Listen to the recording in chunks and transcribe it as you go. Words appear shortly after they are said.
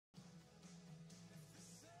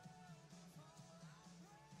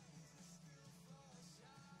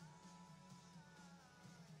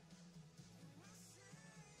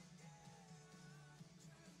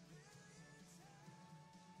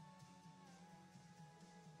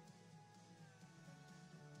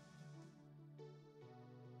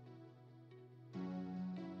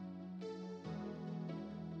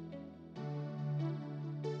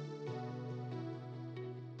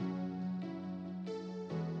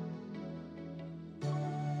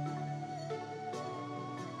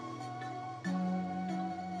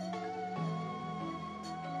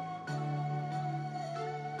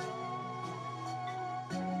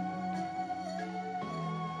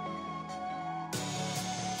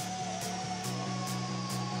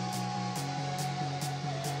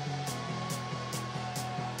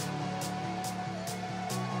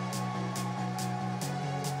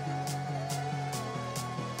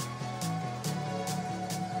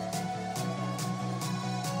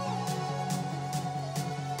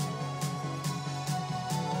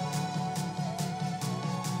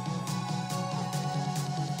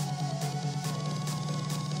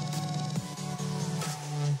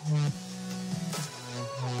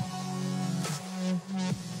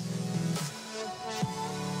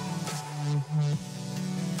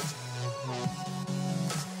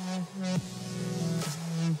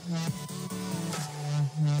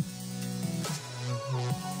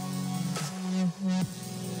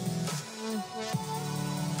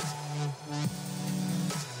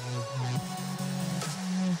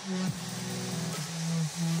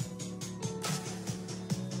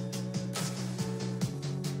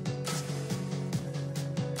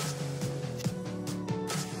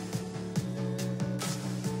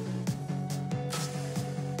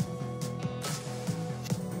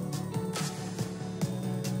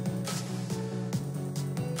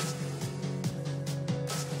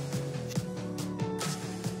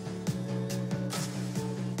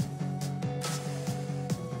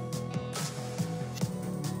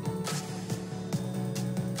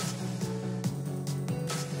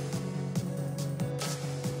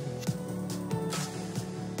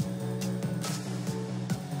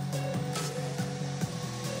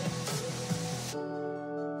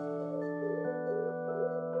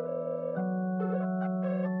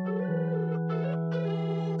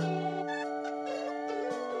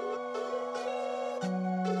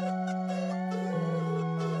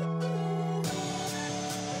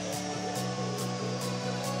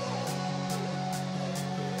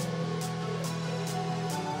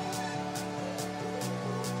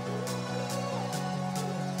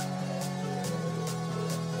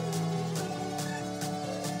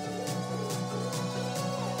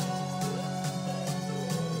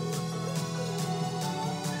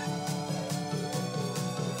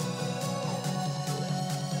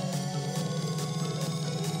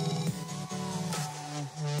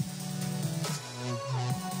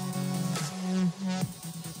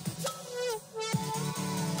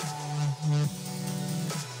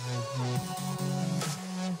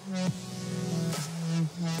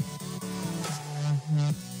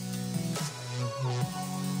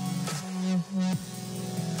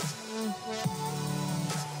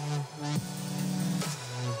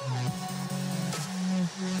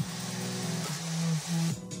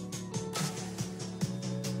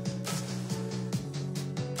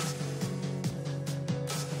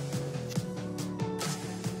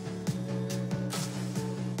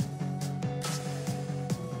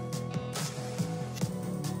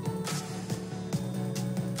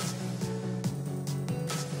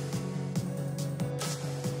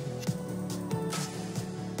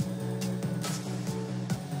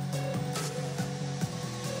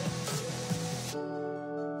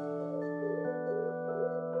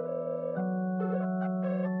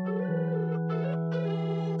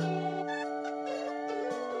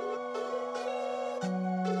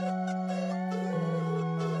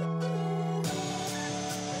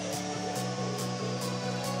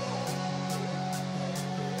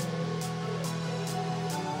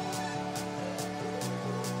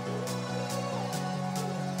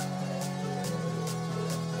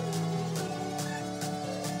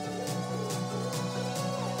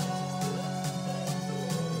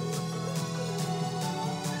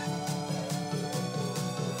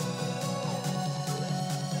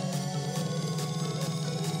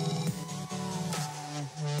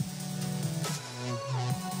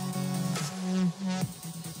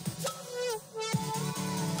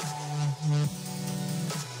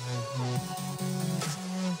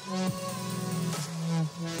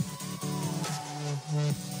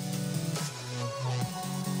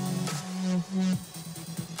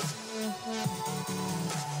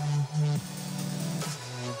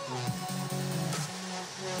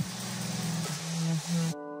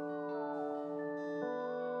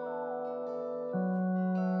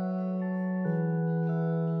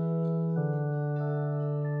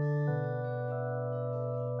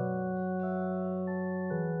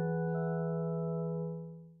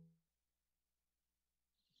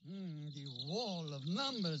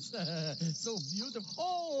Numbers, so beautiful.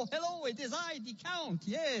 Oh, hello, it is I, the Count,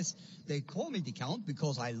 yes. They call me the Count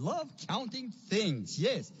because I love counting things,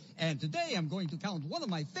 yes. And today I'm going to count one of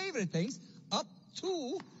my favorite things up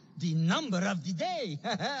to the number of the day.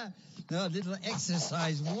 A little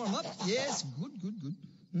exercise warm-up, yes, good.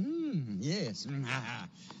 Yes.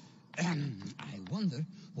 I wonder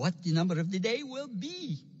what the number of the day will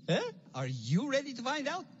be. Huh? Are you ready to find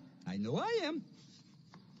out? I know I am.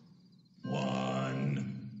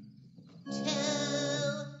 1, 2,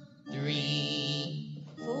 3,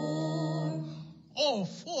 4. Oh,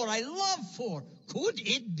 4. I love 4. Could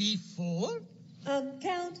it be 4?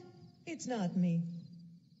 Count, it's not me.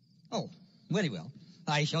 Oh, very well.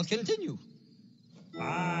 I shall continue.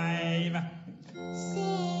 5,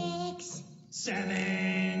 6,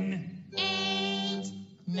 7, 8,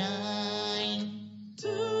 9,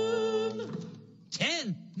 10.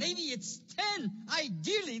 10. Maybe it's 10. I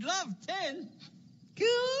dearly love 10.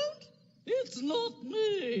 Count, it's not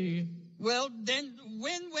me. Well, then,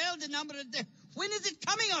 the number of the... When is it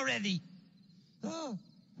coming already? Oh.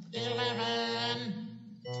 11,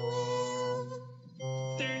 12.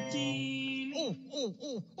 13.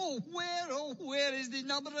 Where is the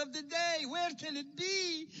number of the day? Where can it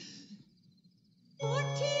be?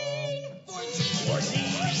 14. 14.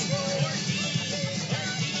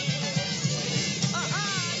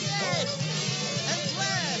 Aha, yes! At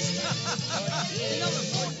last! The number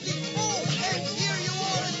 14. Oh, and here you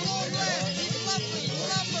are at long last. The lovely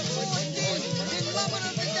number 14. The number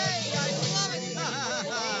of the day. I love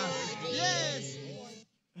it. Yes.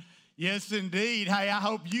 Yes, indeed. Hey, I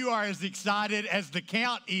hope you are as excited as the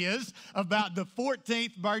Count is about the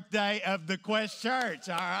 14th birthday of the Quest Church,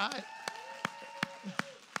 all right?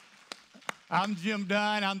 I'm Jim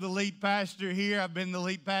Dunn. I'm the lead pastor here. I've been the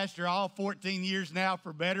lead pastor all 14 years now,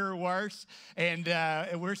 for better or worse. And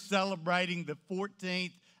we're celebrating the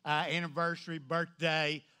 14th anniversary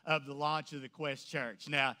birthday of the launch of the Quest Church.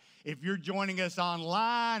 Now, if you're joining us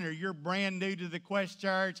online or you're brand new to the Quest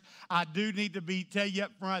Church, I do need to tell you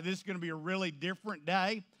up front, this is going to be a really different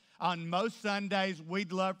day. On most Sundays,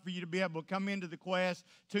 we'd love for you to be able to come into the Quest,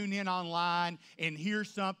 tune in online, and hear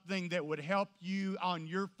something that would help you on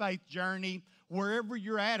your faith journey, wherever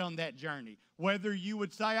you're at on that journey. Whether you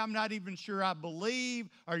would say, I'm not even sure I believe,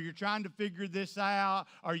 or you're trying to figure this out,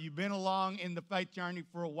 or you've been along in the faith journey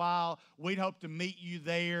for a while, we'd hope to meet you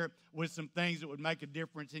there with some things that would make a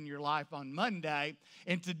difference in your life on Monday.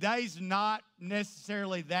 And today's not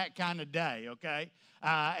necessarily that kind of day, okay?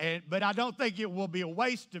 But I don't think it will be a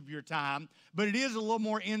waste of your time, but it is a little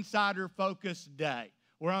more insider-focused day.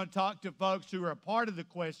 We're going to talk to folks who are a part of the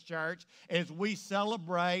Quest Church as we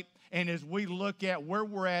celebrate and as we look at where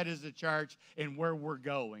we're at as a church and where we're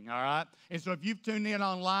going, all right? And so if you've tuned in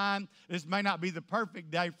online, this may not be the perfect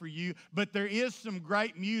day for you, but there is some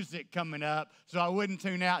great music coming up, so I wouldn't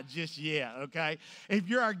tune out just yet, okay? If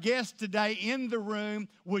you're our guest today in the room,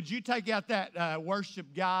 would you take out that worship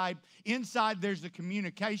guide? Inside there's a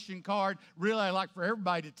communication card. Really, I'd like for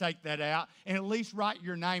everybody to take that out and at least write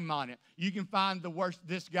your name on it. You can find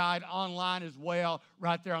this guide online as well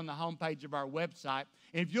right there on the homepage of our website.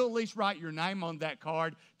 And if you'll at least write your name on that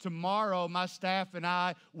card, tomorrow my staff and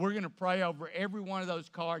I, we're going to pray over every one of those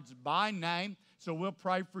cards by name. So we'll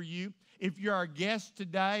pray for you. If you're our guest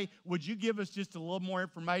today, would you give us just a little more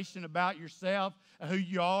information about yourself, who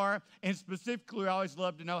you are? And specifically, I always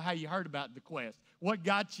love to know how you heard about the Quest. What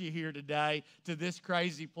got you here today to this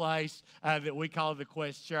crazy place that we call the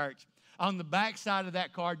Quest Church? On the back side of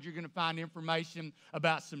that card, you're going to find information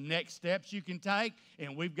about some next steps you can take.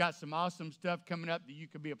 And we've got some awesome stuff coming up that you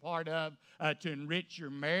can be a part of to enrich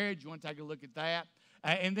your marriage. You want to take a look at that?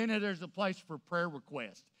 And then there's a place for prayer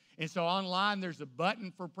requests. And so online, there's a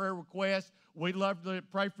button for prayer requests. We'd love to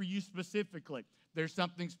pray for you specifically. There's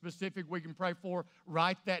something specific we can pray for.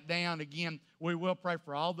 Write that down. Again, we will pray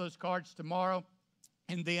for all those cards tomorrow.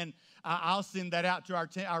 And then I'll send that out to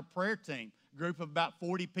our prayer team. Group of about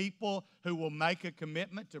 40 people who will make a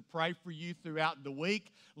commitment to pray for you throughout the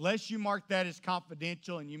week. Lest you mark that as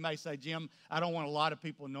confidential, and you may say, Jim, I don't want a lot of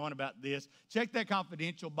people knowing about this. Check that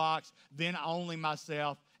confidential box, then only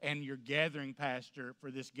myself and your gathering pastor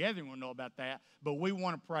for this gathering will know about that. But we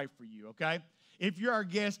want to pray for you, okay? If you're our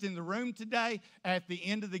guest in the room today, at the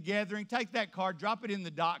end of the gathering, take that card, drop it in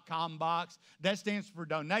the .com box. That stands for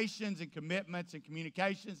donations and commitments and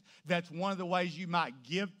communications. That's one of the ways you might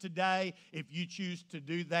give today. If you choose to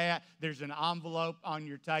do that, there's an envelope on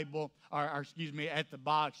your table, or at the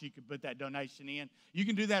box. You can put that donation in. You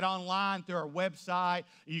can do that online through our website.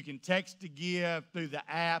 You can text to give through the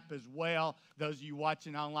app as well. Those of you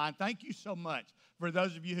watching online, thank you so much. For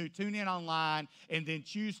those of you who tune in online and then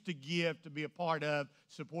choose to give to be a part of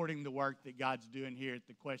supporting the work that God's doing here at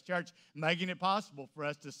the Quest Church, making it possible for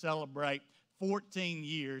us to celebrate 14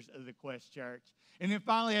 years of the Quest Church. And then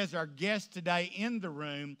finally, as our guest today in the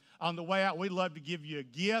room, on the way out, we'd love to give you a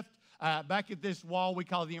gift. Back at this wall, we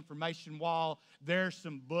call the information wall. There's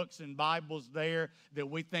some books and Bibles there that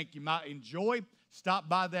we think you might enjoy. Stop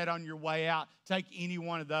by that on your way out. Take any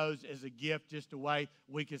one of those as a gift, just a way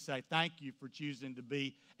we can say thank you for choosing to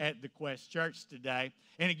be at the Quest Church today.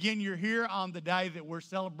 And again, you're here on the day that we're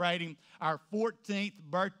celebrating our 14th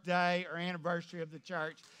birthday or anniversary of the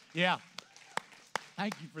church. Yeah,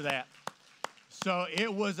 thank you for that. So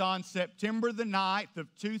it was on September the 9th of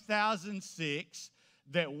 2006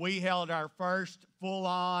 that we held our first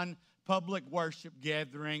full-on public worship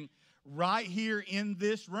gathering right here in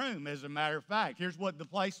this room, as a matter of fact. Here's what the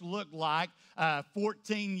place looked like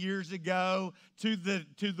 14 years ago to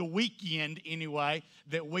the weekend, anyway,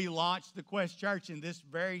 that we launched the Quest Church in this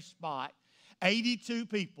very spot. 82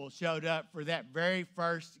 people showed up for that very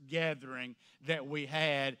first gathering that we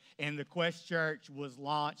had, and the Quest Church was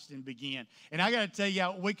launched and began. And I got to tell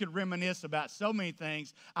you, we could reminisce about so many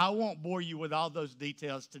things. I won't bore you with all those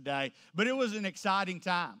details today, but it was an exciting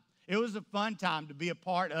time. It was a fun time to be a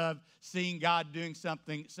part of seeing God doing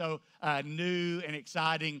something so new and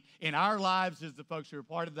exciting in our lives as the folks who are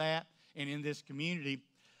part of that and in this community.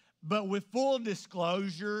 But with full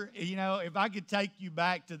disclosure, you know, if I could take you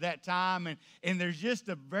back to that time, and there's just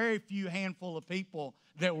a very few handful of people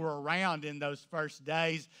that were around in those first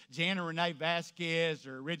days. Jan and Renee Vasquez,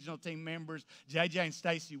 our original team members, JJ and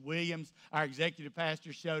Stacy Williams, our executive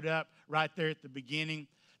pastor, showed up right there at the beginning.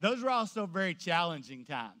 Those were also very challenging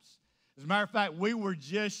times. As a matter of fact, we were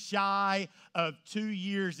just shy of 2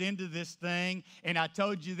 years into this thing, and I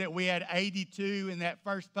told you that we had 82 in that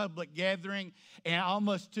first public gathering, and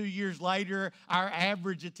almost 2 years later, our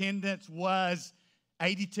average attendance was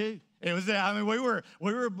 82. It was, I mean, we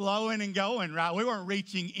were blowing and going, right? We weren't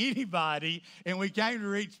reaching anybody, and we came to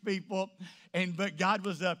reach people, but God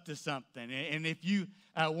was up to something. And if you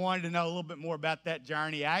wanted to know a little bit more about that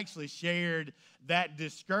journey, I actually shared that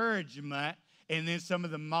discouragement, and then some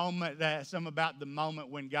about the moment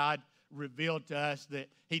when God revealed to us that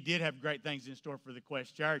He did have great things in store for the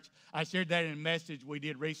Quest Church. I shared that in a message we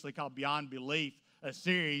did recently called Beyond Belief, a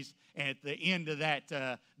series, and at the end of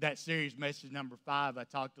that series, message number 5, I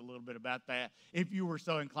talked a little bit about that. If you were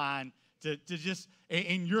so inclined to just,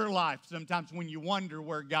 in your life, sometimes when you wonder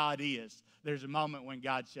where God is, there's a moment when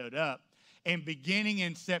God showed up. And beginning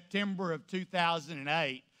in September of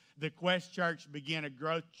 2008, the Quest Church began a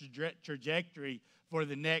growth trajectory for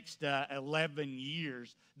the next 11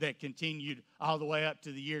 years that continued all the way up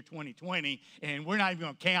to the year 2020. And we're not even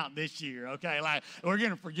going to count this year, okay? Like, we're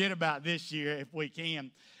going to forget about this year if we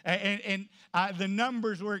can. And the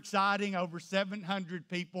numbers were exciting. Over 700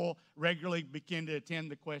 people regularly begin to attend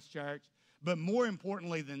the Quest Church. But more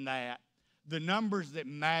importantly than that, the numbers that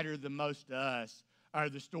matter the most to us are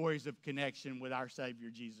the stories of connection with our Savior,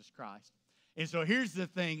 Jesus Christ. And so here's the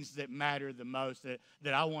things that matter the most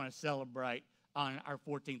that I want to celebrate on our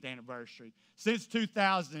 14th anniversary. Since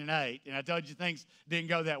 2008, and I told you things didn't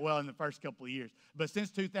go that well in the first couple of years, but since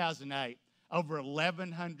 2008, over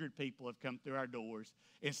 1,100 people have come through our doors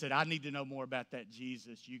and said, I need to know more about that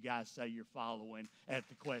Jesus you guys say you're following at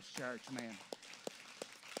the Quest Church, man.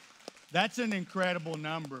 That's an incredible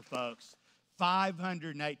number, folks.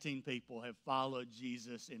 518 people have followed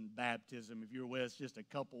Jesus in baptism. If you were with us just a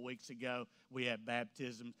couple weeks ago, we had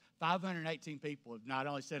baptisms. 518 people have not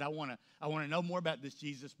only said, I want to know more about this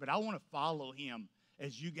Jesus, but I want to follow him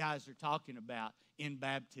as you guys are talking about in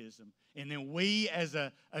baptism. And then we, as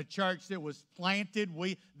a church that was planted,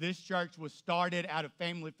 this church was started out of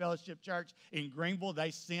Family Fellowship Church in Greenville.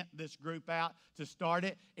 They sent this group out to start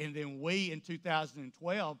it. And then we, in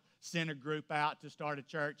 2012, sent a group out to start a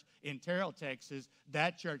church in Terrell, Texas.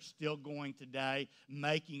 That church still going today,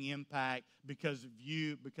 making impact because of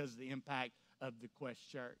you, because of the impact of the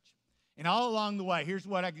Quest Church. And all along the way, here's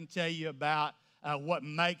what I can tell you about what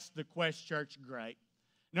makes the Quest Church great.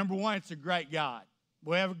 Number one, it's a great God.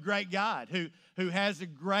 We have a great God who has a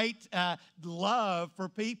great love for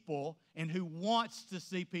people and who wants to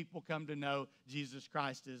see people come to know Jesus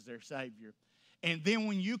Christ as their Savior. And then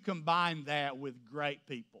when you combine that with great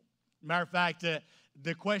people, matter of fact,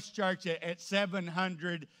 the Quest Church at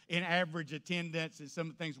 700 in average attendance and some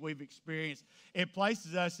of the things we've experienced, it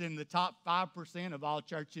places us in the top 5% of all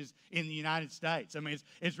churches in the United States. I mean,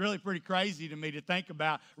 it's really pretty crazy to me to think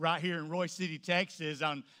about right here in Roy City, Texas,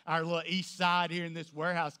 on our little east side here in this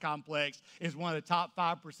warehouse complex, is one of the top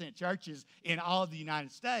 5% churches in all of the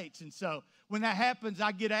United States. And so when that happens,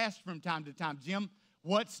 I get asked from time to time, Jim,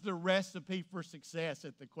 what's the recipe for success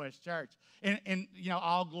at the Quest Church? And you know,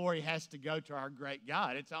 all glory has to go to our great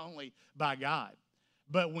God. It's only by God.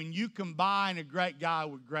 But when you combine a great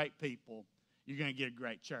God with great people, you're going to get a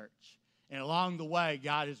great church. And along the way,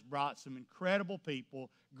 God has brought some incredible people,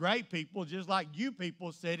 great people, just like you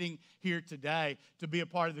people sitting here today, to be a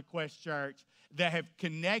part of the Quest Church that have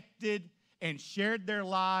connected and shared their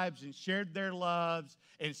lives and shared their loves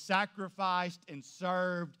and sacrificed and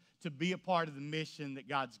served to be a part of the mission that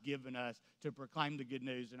God's given us to proclaim the good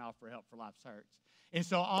news and offer help for life's hurts. And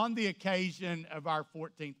so on the occasion of our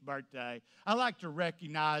 14th birthday, I'd like to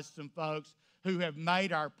recognize some folks who have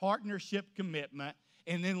made our partnership commitment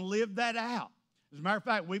and then lived that out. As a matter of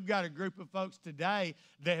fact, we've got a group of folks today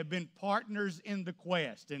that have been partners in the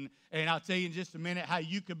Quest. And I'll tell you in just a minute how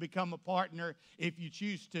you could become a partner if you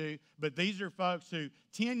choose to. But these are folks who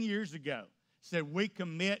 10 years ago said, we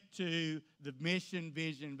commit to the mission,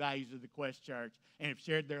 vision, values of the Quest Church, and have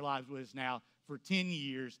shared their lives with us now for 10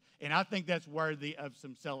 years. And I think that's worthy of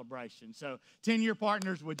some celebration. So 10-year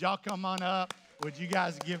partners, would y'all come on up? Would you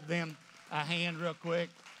guys give them a hand real quick?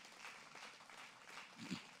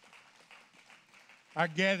 Our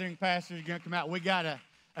gathering pastor is going to come out. We got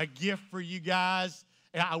a gift for you guys.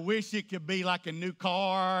 I wish it could be like a new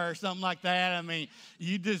car or something like that. I mean,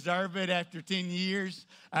 you deserve it after 10 years.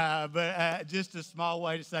 But just a small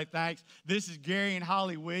way to say thanks. This is Gary and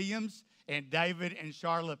Holly Williams and David and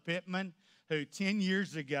Charlotte Pittman, who 10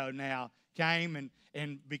 years ago now came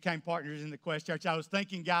and became partners in the Quest Church. I was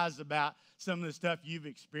thinking, guys, about some of the stuff you've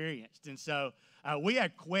experienced. And so we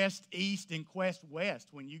had Quest East and Quest West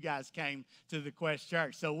when you guys came to the Quest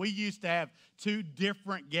Church. So we used to have two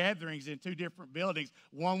different gatherings in two different buildings.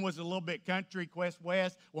 One was a little bit country, Quest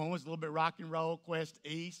West. One was a little bit rock and roll, Quest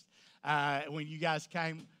East. When you guys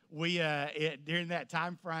came, we during that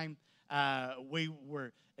time frame, we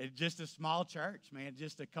were just a small church, man,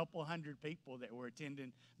 just a couple hundred people that were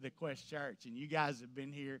attending the Quest Church. And you guys have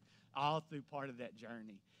been here all through part of that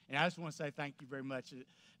journey. And I just want to say thank you very much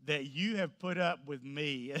that you have put up with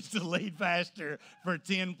me as the lead pastor for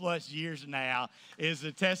 10 plus years now is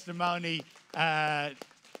a testimony, I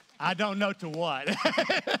don't know to what.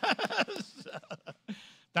 So,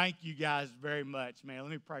 thank you guys very much, man.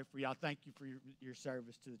 Let me pray for y'all. Thank you for your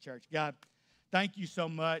service to the church. God, thank you so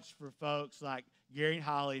much for folks like Gary and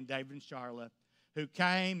Holly and David and Charlotte who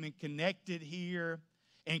came and connected here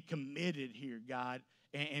and committed here, God.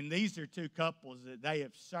 And these are two couples that they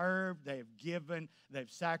have served, they have given,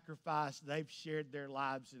 they've sacrificed, they've shared their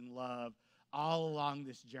lives in love all along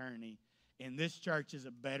this journey. And this church is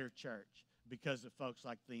a better church because of folks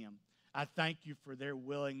like them. I thank you for their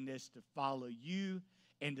willingness to follow you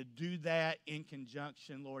and to do that in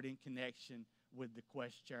conjunction, Lord, in connection with the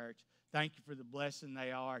Quest Church. Thank you for the blessing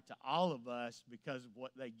they are to all of us because of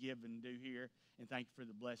what they give and do here. And thank you for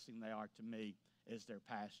the blessing they are to me as their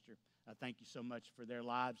pastor. I thank you so much for their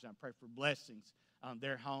lives. I pray for blessings on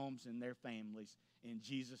their homes and their families. In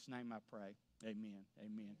Jesus' name I pray. Amen.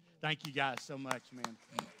 Amen. Thank you guys so much, man.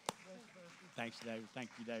 Thanks, David. Thank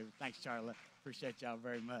you, David. Thanks, Charlotte. Appreciate y'all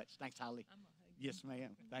very much. Thanks, Holly. Yes, ma'am.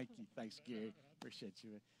 Thank you. Thanks, Gary. Appreciate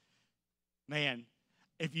you. Man,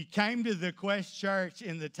 if you came to the Quest Church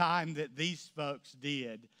in the time that these folks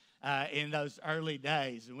did in those early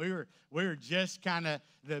days, and we were just kind of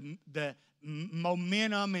the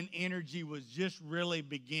momentum and energy was just really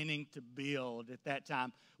beginning to build at that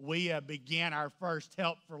time. We began our first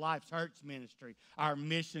Help for Life's Hurts ministry, our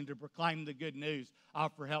mission to proclaim the good news,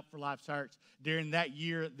 offer help for life's hurts. During that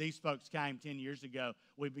year, these folks came 10 years ago.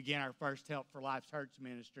 We began our first Help for Life's Hurts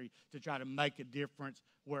ministry to try to make a difference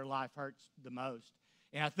where life hurts the most.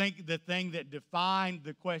 And I think the thing that defined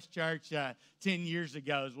the Quest Church 10 years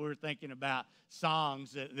ago is we were thinking about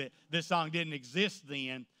songs. That this song didn't exist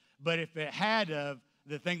then, but if it had of,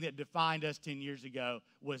 the thing that defined us 10 years ago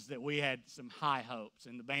was that we had some high hopes,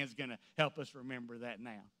 and the band's going to help us remember that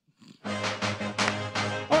now.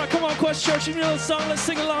 All right, come on, Quest Church. You know the song. Let's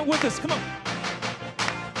sing along with us. Come on.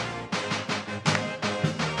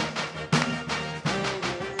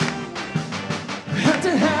 Had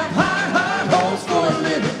to have high hopes for a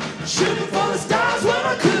living, shooting for the stars when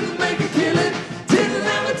I couldn't make a killing. Didn't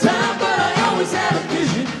have the time, but I always had a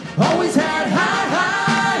vision. Always had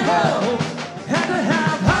high hopes. Had to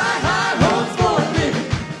have high hopes for a living.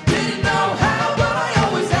 Didn't know how, but I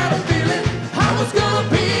always had a feeling I was gonna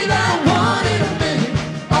be that one in a million.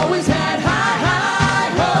 Always had high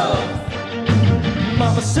hopes.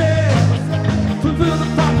 Mama said, fulfill the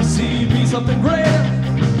prophecy, be something great.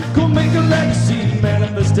 Go make a legacy,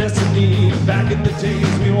 manifest destiny. Back in the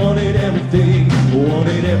days, we wanted everything,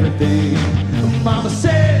 wanted everything. Mama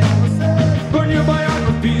said, burn your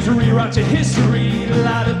biographies, rewrite your history,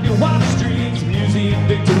 light up your wildest dreams, museum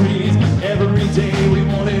victories. Every day we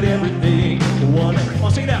wanted everything, wanted. Come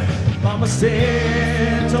on, sing it out. Mama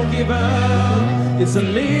said, don't give up. It's a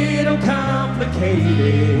little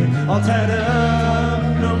complicated, all tied up,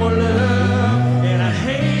 no more love, and I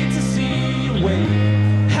hate to see you wait.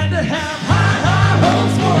 Had to have high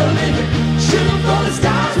hopes for a living, shooting for the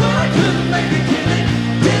stars when I couldn't make a killing.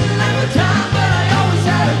 Didn't have the time, but I always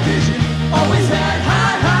had a vision. Always had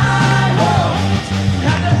high hopes.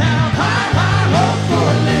 Had to have high hopes for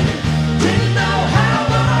a living. Didn't know how,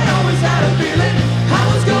 but I always had a feeling I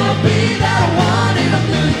was gonna be that one in a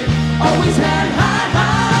million. Always had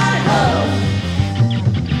high hopes.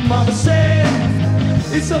 Mama said,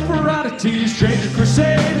 it's up for oddities, stranger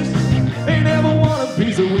crusades. Ain't ever want a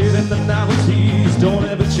piece of within the novelties. Don't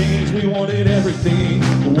ever change, we wanted everything,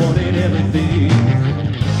 wanted everything.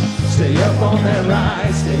 Stay up on that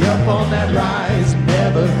rise, stay up on that rise,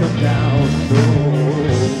 never come down,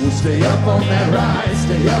 no. Stay up on that rise,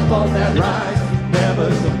 stay up on that rise, never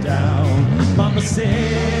come down. Mama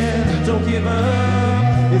said, don't give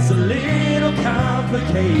up, it's a little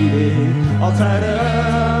complicated. All tied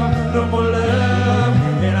up, no more love,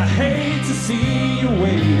 and I hate to see you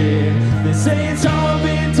waiting. They say it's all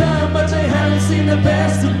been done, but they haven't seen the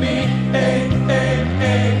best of me. Hey, hey,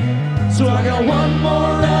 hey. So I got one more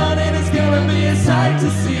run, and it's gonna be a sight to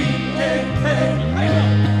see. Hey, hey, hey.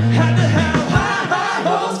 Had to have high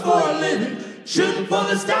hopes for a living, shooting for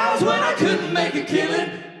the stars when I couldn't make a killing.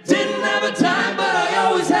 Didn't have a time, but I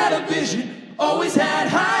always had a vision. Always had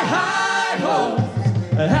high hopes.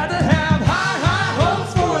 I had to have high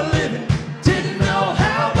hopes for a living. Didn't know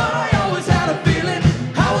how, but I always had a feeling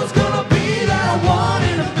I was gonna be that one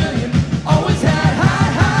in a million. Always had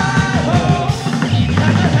high hopes.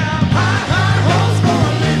 Had to have high hopes for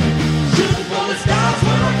a living, shooting for the stars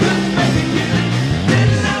when I couldn't make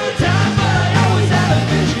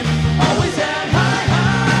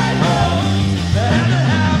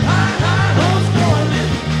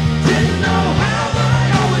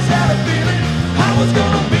was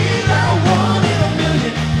gonna be that one in a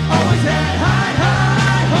million. Always had high,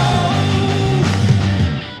 high hopes.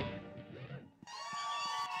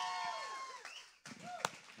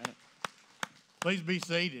 Please be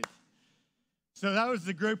seated. So that was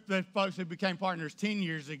the group of folks who became partners 10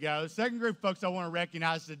 years ago. The second group of folks I want to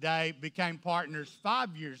recognize today became partners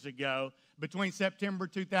 5 years ago, between September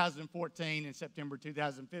 2014 and September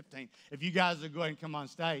 2015. If you guys will go ahead and come on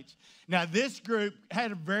stage. Now, this group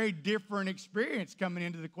had a very different experience coming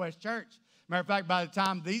into the Quest Church. Matter of fact, by the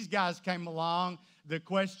time these guys came along, the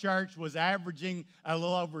Quest Church was averaging a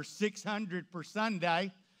little over 600 per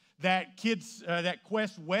Sunday. That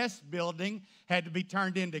Quest West building had to be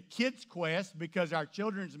turned into Kids Quest because our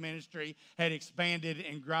children's ministry had expanded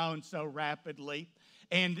and grown so rapidly.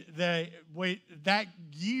 And that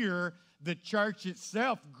year, the church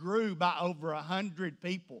itself grew by over 100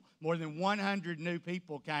 people. More than 100 new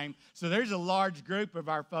people came. So there's a large group of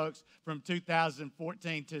our folks from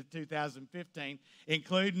 2014 to 2015,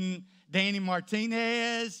 including Danny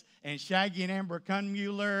Martinez and Shaggy and Amber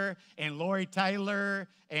Kunmuller and Lori Taylor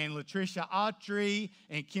and Latricia Autry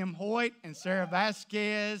and Kim Hoyt and Sarah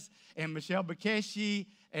Vasquez and Michelle Bakeshi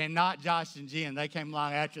and not Josh and Jen. They came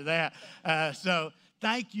along after that. So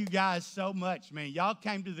thank you guys so much, man. Y'all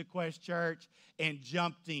came to the Quest Church and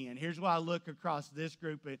jumped in. Here's why I look across this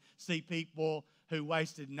group and see people who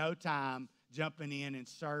wasted no time jumping in and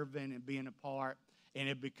serving and being a part, and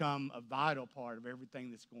it become a vital part of everything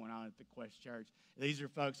that's going on at the Quest Church. These are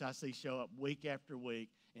folks I see show up week after week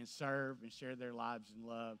and serve and share their lives in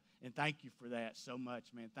love. And thank you for that so much,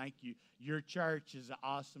 man. Thank you. Your church is an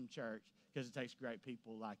awesome church because it takes great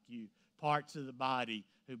people like you, parts of the body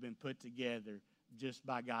who've been put together just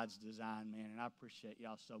by God's design, man. And I appreciate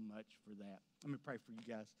y'all so much for that. Let me pray for you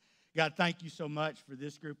guys. God, thank you so much for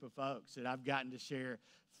this group of folks that I've gotten to share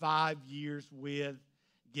 5 years with,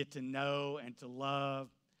 get to know and to love.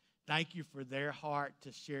 Thank you for their heart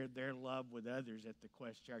to share their love with others at the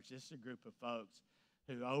Quest Church. This is a group of folks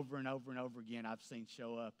who over and over and over again I've seen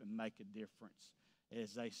show up and make a difference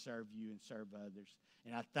as they serve you and serve others.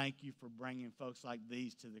 And I thank you for bringing folks like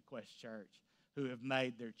these to the Quest Church who have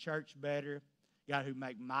made their church better, God, who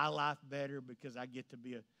make my life better because I get to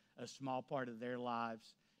be a small part of their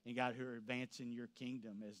lives, and God, who are advancing your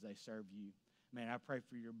kingdom as they serve you. Man, I pray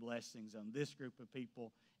for your blessings on this group of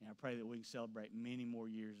people, and I pray that we can celebrate many more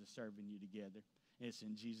years of serving you together. And it's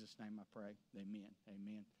in Jesus' name I pray. Amen.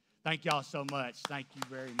 Amen. Thank y'all so much. Thank you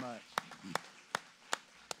very much.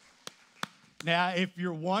 Now, if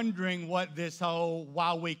you're wondering what this whole,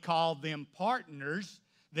 why we call them partners,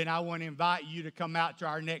 then I want to invite you to come out to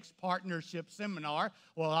our next partnership seminar.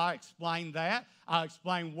 Well, I'll explain that. I'll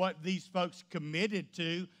explain what these folks committed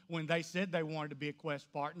to when they said they wanted to be a Quest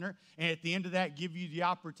partner. And at the end of that, give you the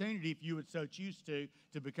opportunity, if you would so choose to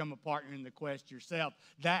become a partner in the Quest yourself.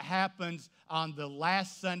 That happens on the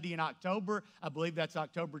last Sunday in October. I believe that's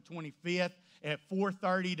October 25th. At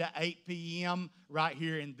 4:30 to 8 p.m. right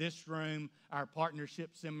here in this room, our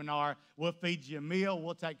partnership seminar. We'll feed you a meal.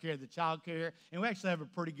 We'll take care of the child care. And we actually have a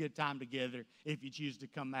pretty good time together if you choose to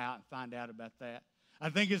come out and find out about that.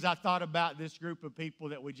 I think as I thought about this group of people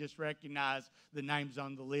that we just recognized, the names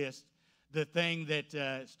on the list, the thing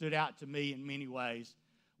that stood out to me in many ways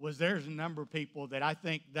was there's a number of people that I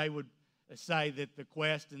think they would say that the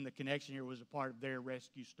Quest and the connection here was a part of their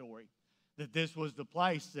rescue story. That this was the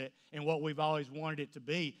place that, and what we've always wanted it to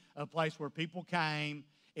be, a place where people came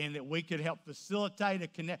and that we could help facilitate a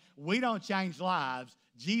connect. We don't change lives.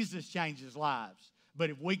 Jesus changes lives. But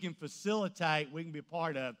if we can facilitate, we can be a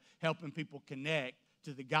part of helping people connect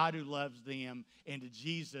to the God who loves them and to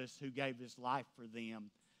Jesus who gave his life for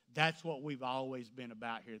them. That's what we've always been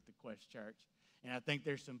about here at the Quest Church. And I think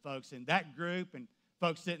there's some folks in that group and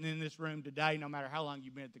folks sitting in this room today, no matter how long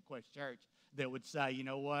you've been at the Quest Church, that would say, you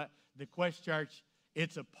know what, the Quest Church,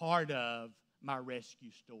 it's a part of my rescue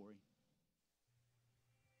story.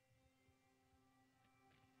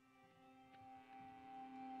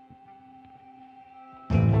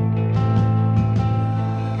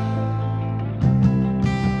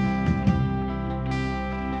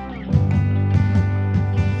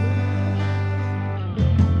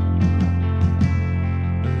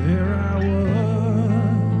 There I was,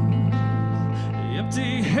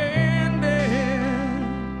 empty-handed,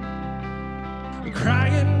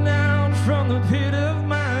 crying out from the pit of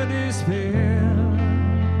my despair.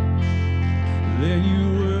 There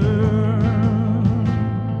you were,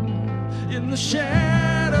 in the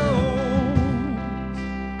shadows,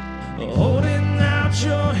 holding out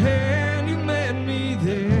your hand, you met me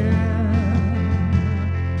there.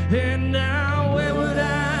 And now where would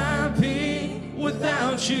I be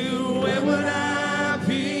without you? Where would I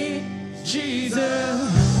be, Jesus?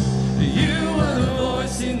 You were the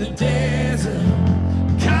voice in the desert,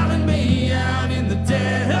 calling me out in the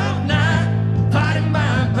dead of night, fighting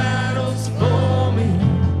my battles for me.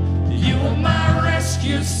 You were my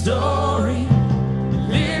rescue story. You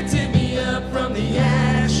lifted me up from the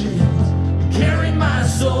ashes, carried my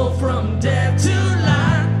soul from death to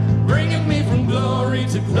life, bringing me from glory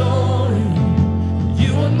to glory.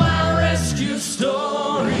 You are my rescue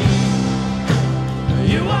story.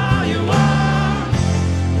 You are, you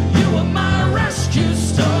are my rescue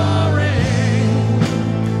story.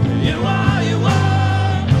 You are, you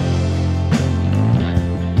are.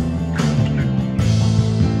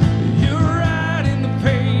 You're right in the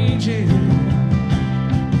pages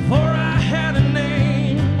before I had a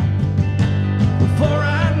name, before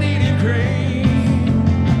I needed grace.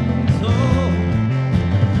 Oh,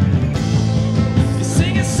 you're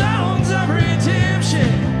singing songs of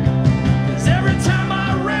redemption, 'cause every time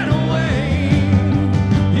I ran away,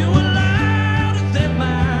 you were louder than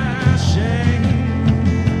my shame.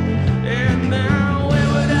 And now where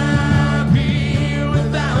would I be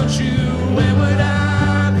without you? Where would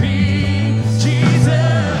I be?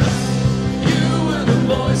 Jesus, you were the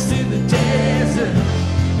voice in the desert,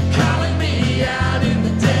 calling me out in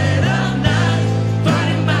the dead of night,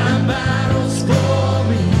 fighting my battles for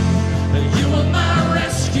me. You were my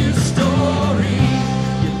rescue story.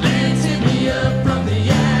 You lifted me up from the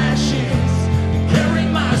ashes,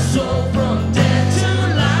 carried my soul from death to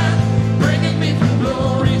life, bringing me from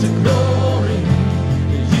glory to glory.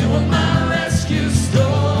 You were my rescue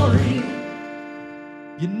story.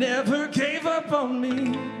 You never gave up on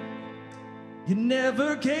me. You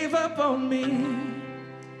never gave up on me.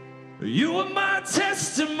 You were my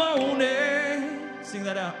testimony. Sing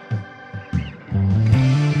that out.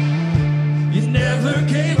 You never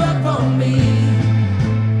gave up on me.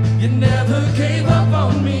 You never gave up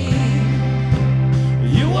on me.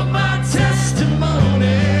 You were my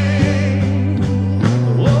testimony.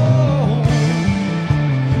 Oh,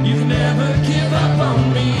 you never give up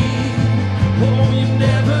on me. Oh, you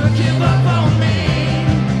never give up on me.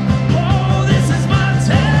 Oh, this is my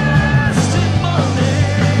testimony.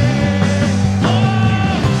 Oh,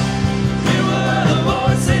 you were the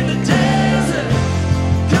voice in the desert,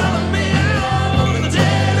 calling me out in the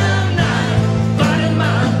dead of night, fighting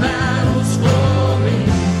my battles for me.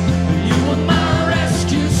 You were my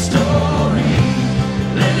rescue story.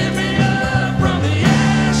 Lifted me up from the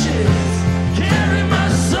ashes, carried my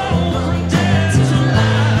soul from death to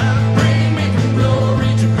life, bring me from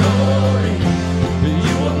glory to glory.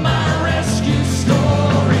 You were my rescue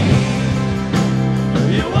story.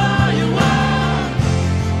 You are, you are.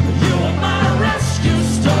 You are my rescue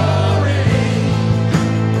story.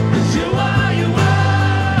 You are, you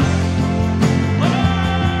are.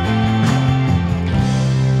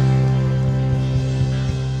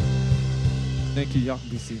 Thank you. Y'all can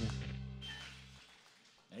be seated.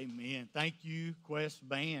 Amen. Thank you, Quest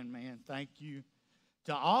Band, man. Thank you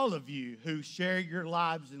to all of you who share your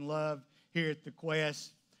lives in love here at the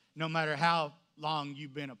Quest, no matter how long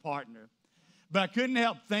you've been a partner. But I couldn't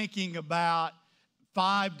help thinking about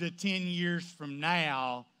 5 to 10 years from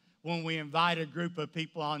now when we invite a group of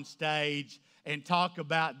people on stage and talk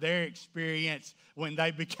about their experience when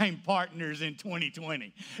they became partners in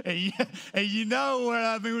 2020. And you know what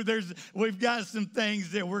I mean? We've got some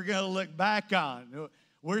things that we're going to look back on.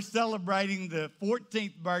 We're celebrating the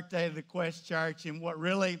 14th birthday of the Quest Church, and what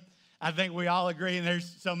really, I think we all agree, and there's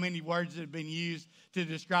so many words that have been used to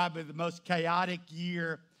describe it, the most chaotic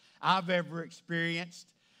year I've ever experienced.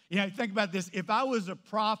 You know, think about this. If I was a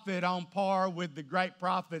prophet on par with the great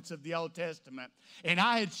prophets of the Old Testament, and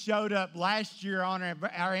I had showed up last year on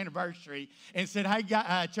our anniversary and said, hey,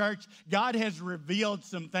 church, God has revealed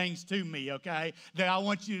some things to me, okay, that I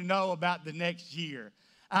want you to know about the next year.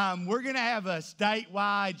 We're going to have a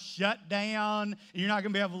statewide shutdown. You're not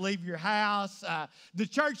going to be able to leave your house. The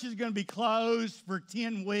church is going to be closed for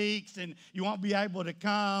 10 weeks, and you won't be able to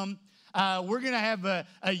come. We're going to have a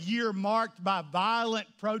year marked by violent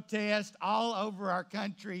protest all over our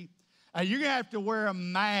country. You're going to have to wear a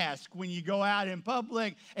mask when you go out in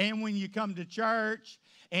public and when you come to church.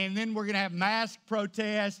 And then we're going to have mask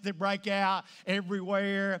protests that break out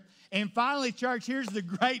everywhere. And finally, church, here's the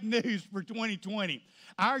great news for 2020.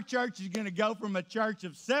 Our church is going to go from a church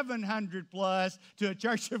of 700 plus to a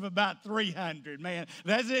church of about 300. Man,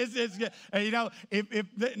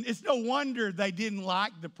 it's no wonder they didn't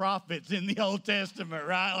like the prophets in the Old Testament,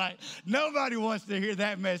 right? Like, nobody wants to hear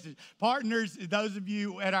that message. Partners, those of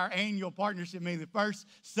you at our annual partnership meeting, the first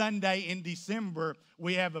Sunday in December,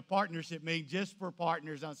 we have a partnership meeting just for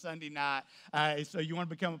partners on Sunday night. So you want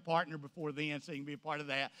to become a partner before then so you can be a part of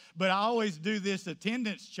that. but I always do this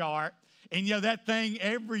attendance chart. And, that thing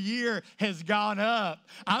every year has gone up.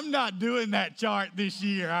 I'm not doing that chart this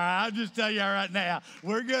year, all right? I'll just tell you right now.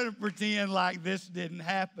 We're going to pretend like this didn't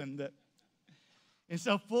happen. And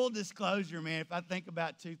so, full disclosure, man, if I think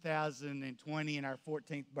about 2020 and our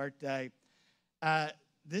 14th birthday,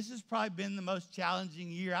 this has probably been the most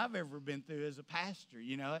challenging year I've ever been through as a pastor,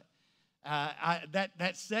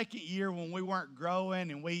 that second year when we weren't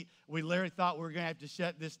growing and we literally thought we were going to have to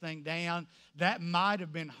shut this thing down, that might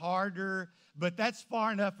have been harder, but that's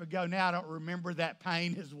far enough ago now. I don't remember that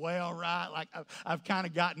pain as well, right? Like I've kind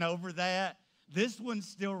of gotten over that. This one's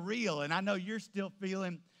still real, and I know you're still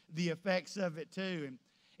feeling the effects of it too.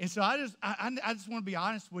 And so I just want to be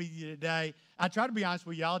honest with you today. I try to be honest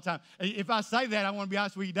with you all the time. If I say that, I want to be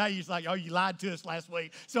honest with you today, you're like, oh, you lied to us last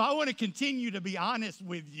week. So I want to continue to be honest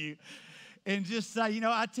with you and just say,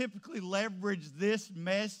 I typically leverage this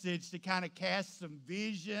message to kind of cast some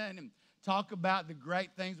vision and talk about the great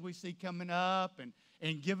things we see coming up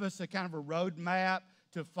and give us a kind of a roadmap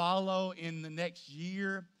to follow in the next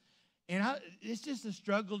year. And it's just a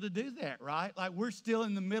struggle to do that, right? Like we're still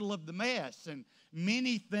in the middle of the mess, and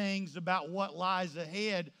many things about what lies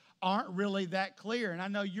ahead aren't really that clear. And I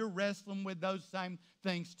know you're wrestling with those same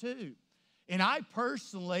things too. And I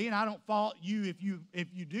personally, and I don't fault you if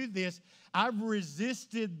you do this, I've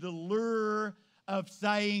resisted the lure of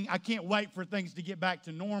saying, I can't wait for things to get back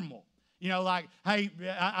to normal. Like, hey,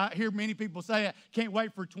 I hear many people say, I can't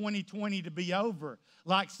wait for 2020 to be over.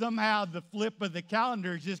 Like somehow the flip of the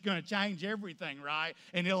calendar is just going to change everything, right?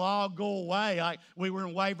 And it'll all go away. Like we were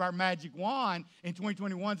going to wave our magic wand and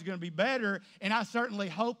 2021 is going to be better. And I certainly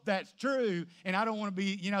hope that's true. And I don't want to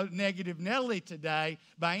be, negative Nelly today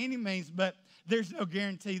by any means, but there's no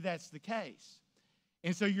guarantee that's the case.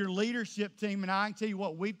 And so your leadership team and I can tell you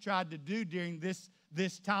what we've tried to do during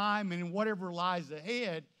this time and whatever lies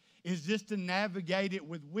ahead is just to navigate it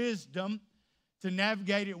with wisdom, to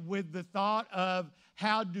navigate it with the thought of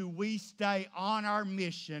how do we stay on our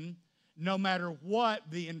mission no matter what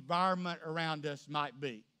the environment around us might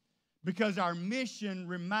be. Because our mission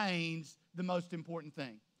remains the most important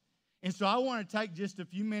thing. And so I want to take just a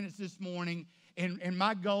few minutes this morning, and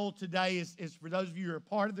my goal today is for those of you who are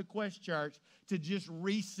part of the Quest Church to just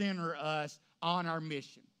recenter us on our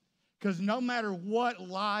mission. Because no matter what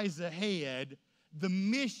lies ahead, the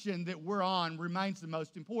mission that we're on remains the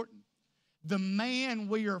most important. The man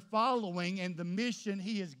we are following and the mission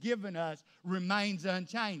he has given us remains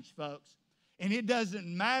unchanged, folks. And it doesn't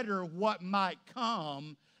matter what might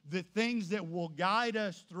come, the things that will guide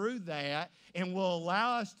us through that and will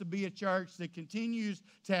allow us to be a church that continues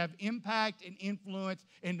to have impact and influence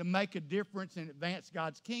and to make a difference and advance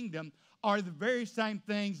God's kingdom are the very same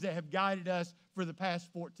things that have guided us for the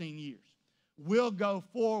past 14 years. We'll go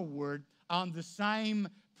forward on the same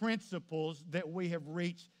principles that we have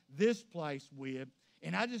reached this place with,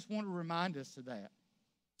 and I just want to remind us of that.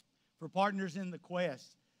 For partners in the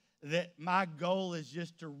quest, that my goal is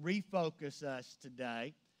just to refocus us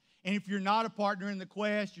today. And if you're not a partner in the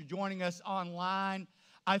quest, you're joining us online,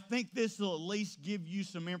 I think this will at least give you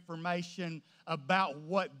some information about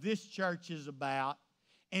what this church is about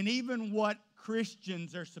and even what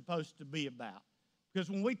Christians are supposed to be about. Because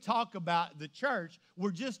when we talk about the church,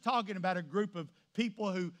 we're just talking about a group of people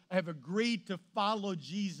who have agreed to follow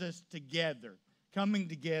Jesus together, coming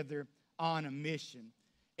together on a mission.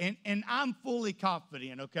 And I'm fully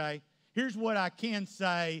confident, okay? Here's what I can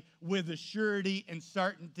say with assurity and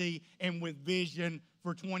certainty and with vision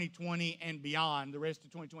for 2020 and beyond, the rest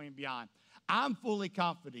of 2020 and beyond. I'm fully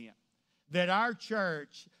confident that our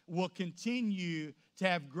church will continue to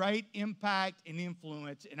have great impact and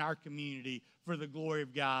influence in our community for the glory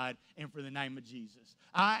of God and for the name of Jesus.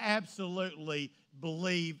 I absolutely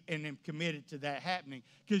believe and am committed to that happening,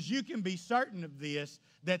 because you can be certain of this,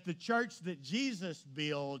 that the church that Jesus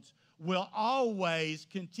builds will always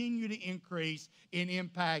continue to increase in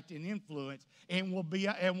impact and influence and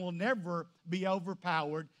will never be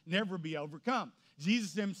overpowered, never be overcome.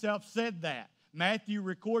 Jesus himself said that. Matthew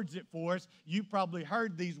records it for us. You probably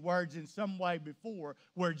heard these words in some way before,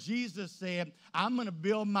 where Jesus said, I'm going to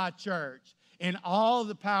build my church, and all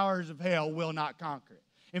the powers of hell will not conquer it.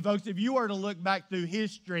 And folks, if you were to look back through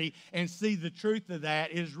history and see the truth of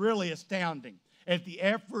that, it is really astounding at the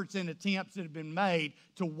efforts and attempts that have been made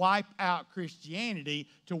to wipe out Christianity,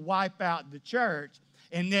 to wipe out the church,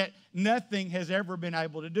 and that nothing has ever been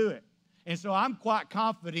able to do it. And so I'm quite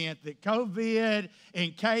confident that COVID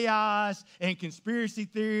and chaos and conspiracy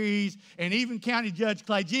theories and even County Judge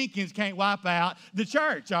Clay Jenkins can't wipe out the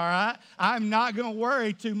church, all right? I'm not going to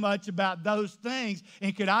worry too much about those things.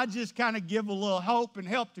 And could I just kind of give a little hope and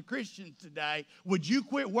help to Christians today? Would you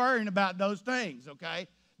quit worrying about those things, okay?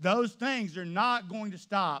 Those things are not going to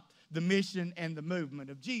stop the mission and the movement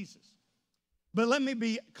of Jesus. But let me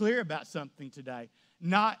be clear about something today.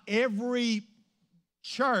 Not every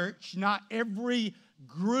church, not every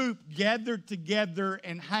group gathered together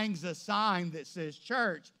and hangs a sign that says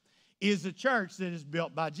church is a church that is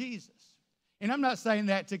built by Jesus. And I'm not saying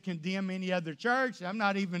that to condemn any other church. I'm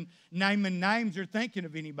not even naming names or thinking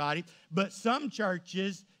of anybody. But some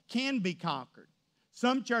churches can be conquered.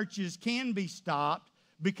 Some churches can be stopped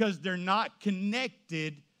because they're not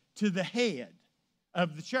connected to the head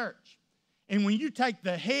of the church. And when you take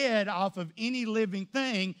the head off of any living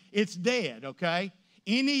thing, it's dead, okay?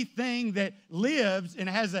 Anything that lives and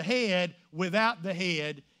has a head without the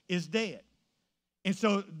head is dead. And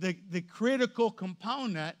so the critical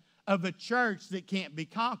component of a church that can't be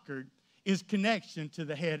conquered is connection to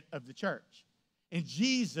the head of the church. And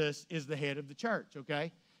Jesus is the head of the church,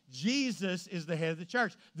 okay? Jesus is the head of the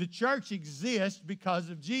church. The church exists because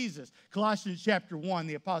of Jesus. Colossians chapter 1,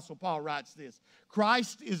 the Apostle Paul writes this: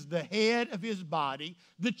 Christ is the head of his body,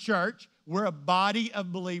 the church. We're a body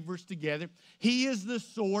of believers together. He is the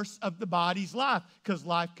source of the body's life because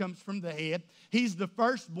life comes from the head. He's the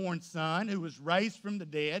firstborn son who was raised from the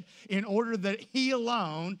dead in order that he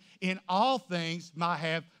alone in all things might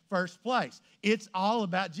have first place. It's all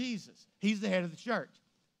about Jesus. He's the head of the church.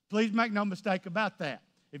 Please make no mistake about that.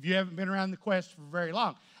 If you haven't been around the Quest for very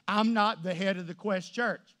long, I'm not the head of the Quest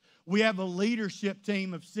Church. We have a leadership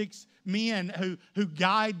team of 6 men who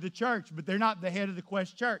guide the church, but they're not the head of the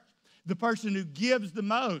Quest Church. The person who gives the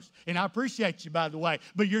most, and I appreciate you, by the way,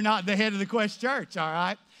 but you're not the head of the Quest Church, all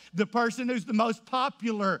right? The person who's the most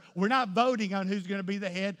popular, we're not voting on who's going to be the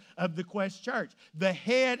head of the Quest Church. The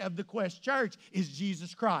head of the Quest Church is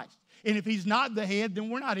Jesus Christ. And if he's not the head, then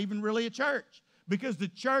we're not even really a church. Because the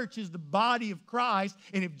church is the body of Christ,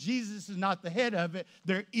 and if Jesus is not the head of it,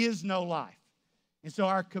 there is no life. And so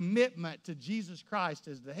our commitment to Jesus Christ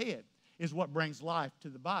as the head is what brings life to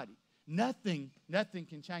the body. Nothing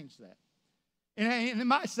can change that. And it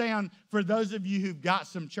might sound, for those of you who've got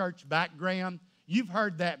some church background, you've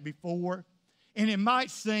heard that before. And it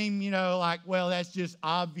might seem, like, well, that's just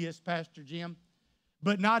obvious, Pastor Jim.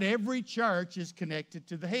 But not every church is connected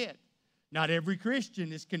to the head. Not every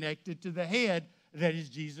Christian is connected to the head that is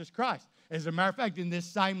Jesus Christ. As a matter of fact, in this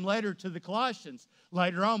same letter to the Colossians,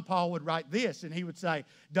 later on, Paul would write this, and he would say,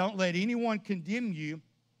 don't let anyone condemn you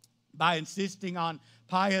by insisting on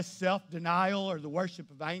pious self-denial or the worship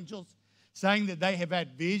of angels, saying that they have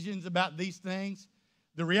had visions about these things.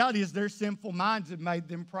 The reality is their sinful minds have made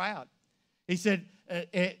them proud. He said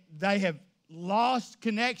they have lost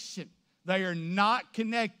connection. They are not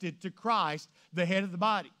connected to Christ, the head of the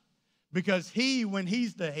body. Because he, when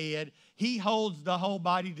he's the head, he holds the whole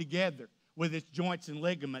body together with its joints and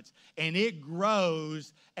ligaments, and it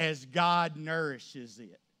grows as God nourishes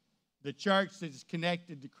it. The church that is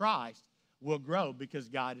connected to Christ will grow because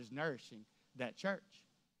God is nourishing that church.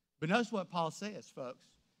 But notice what Paul says, folks.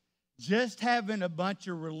 Just having a bunch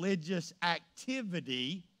of religious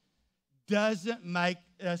activity doesn't make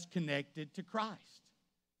us connected to Christ.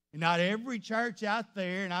 And not every church out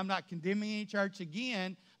there, and I'm not condemning any church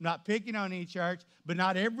again, I'm not picking on any church, but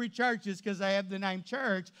not every church is because they have the name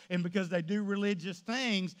church and because they do religious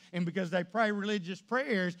things and because they pray religious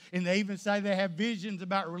prayers and they even say they have visions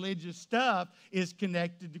about religious stuff is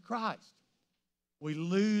connected to Christ. We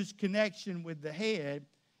lose connection with the head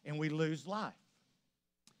and we lose life.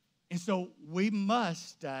 And so we must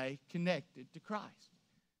stay connected to Christ.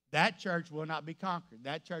 That church will not be conquered.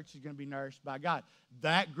 That church is going to be nourished by God.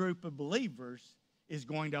 That group of believers is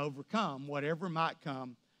going to overcome whatever might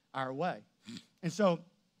come our way. And so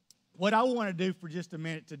what I want to do for just a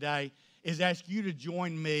minute today is ask you to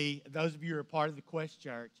join me, those of you who are part of the Quest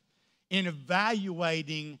Church, in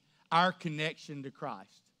evaluating our connection to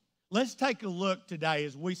Christ. Let's take a look today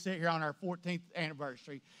as we sit here on our 14th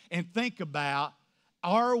anniversary and think about,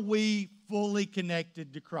 are we fully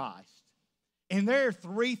connected to Christ? And there are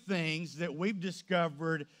 3 things that we've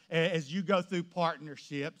discovered as you go through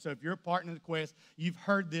partnership. So if you're a partner of the Quest, you've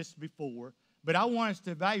heard this before. But I want us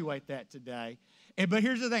to evaluate that today. But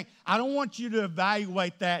here's the thing. I don't want you to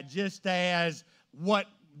evaluate that just as what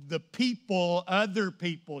the people, other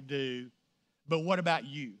people do, but what about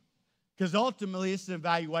you? Because ultimately, it's an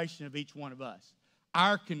evaluation of each one of us,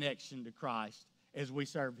 our connection to Christ as we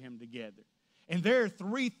serve him together. And there are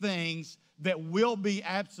three things that will be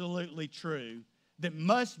absolutely true, that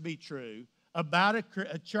must be true about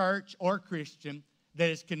a church or Christian that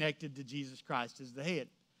is connected to Jesus Christ as the head.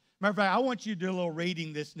 Matter of fact, I want you to do a little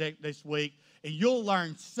reading this week, and you'll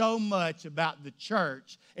learn so much about the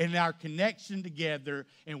church and our connection together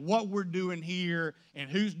and what we're doing here and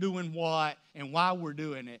who's doing what and why we're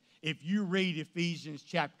doing it if you read Ephesians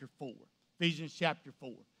chapter 4. Ephesians chapter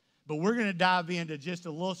 4. But we're going to dive into just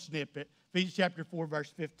a little snippet, Ephesians chapter 4,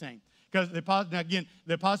 verse 15. Because, the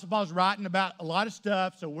Apostle Paul's writing about a lot of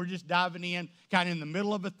stuff, so we're just diving in kind of in the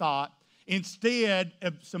middle of a thought. Instead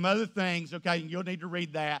of some other things, okay, and you'll need to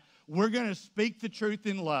read that, we're going to speak the truth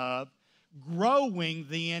in love, growing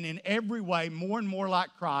then in every way more and more like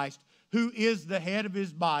Christ, who is the head of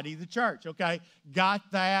his body, the church, okay?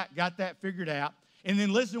 Got that figured out. And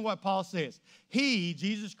then listen to what Paul says. He,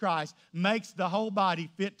 Jesus Christ, makes the whole body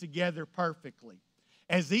fit together perfectly.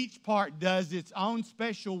 As each part does its own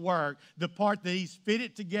special work, the part that he's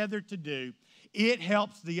fitted together to do, it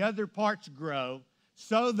helps the other parts grow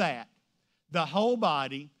so that the whole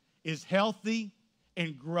body is healthy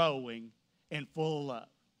and growing and full of love.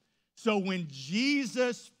 So when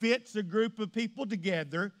Jesus fits a group of people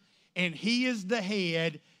together and he is the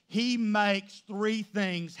head, he makes three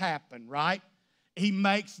things happen, right? He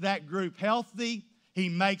makes that group healthy, he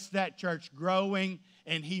makes that church growing,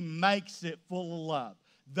 and he makes it full of love.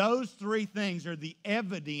 Those three things are the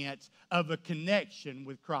evidence of a connection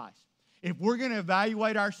with Christ. If we're going to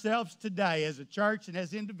evaluate ourselves today as a church and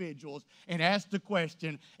as individuals and ask the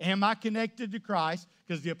question, am I connected to Christ?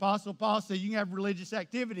 Because the Apostle Paul said you can have religious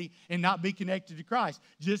activity and not be connected to Christ.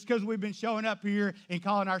 Just because we've been showing up here and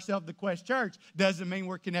calling ourselves the Quest Church doesn't mean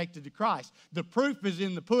we're connected to Christ. The proof is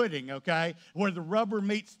in the pudding, okay? Where the rubber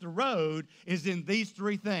meets the road is in these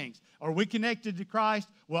three things. Are we connected to Christ?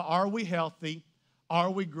 Well, are we healthy?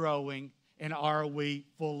 Are we growing? And are we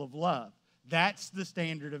full of love? That's the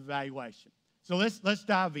standard of evaluation. So let's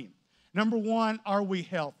dive in. Number one, are we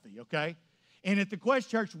healthy, okay? And at the Quest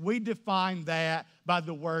Church, we define that by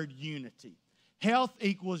the word unity. Health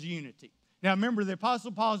equals unity. Now remember, the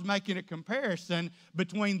Apostle Paul is making a comparison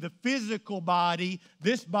between the physical body,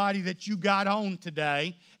 this body that you got on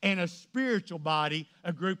today, and a spiritual body,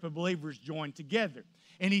 a group of believers joined together.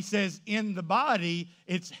 And he says in the body,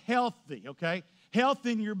 it's healthy, okay? Health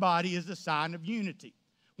in your body is a sign of unity.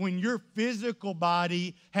 When your physical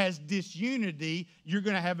body has disunity, you're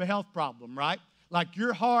going to have a health problem, right? Like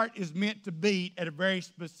your heart is meant to beat at a very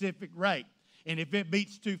specific rate. And if it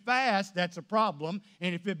beats too fast, that's a problem.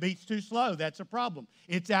 And if it beats too slow, that's a problem.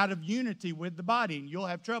 It's out of unity with the body, and you'll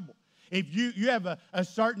have trouble. If you have a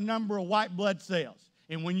certain number of white blood cells,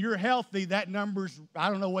 and when you're healthy, that number's, I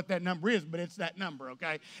don't know what that number is, but it's that number,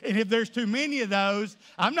 okay? And if there's too many of those,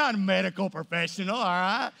 I'm not a medical professional, all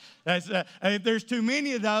right? If there's too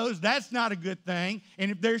many of those, that's not a good thing.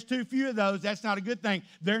 And if there's too few of those, that's not a good thing.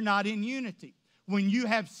 They're not in unity. When you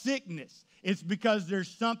have sickness, it's because there's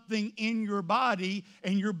something in your body,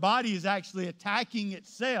 and your body is actually attacking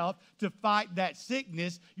itself to fight that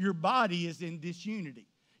sickness. Your body is in disunity.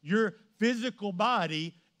 Your physical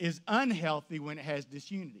body is unhealthy when it has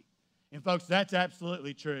disunity. And folks, that's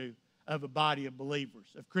absolutely true of a body of believers,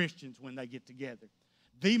 of Christians when they get together.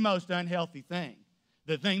 The most unhealthy thing,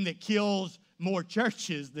 the thing that kills more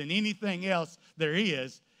churches than anything else there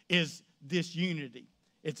is disunity.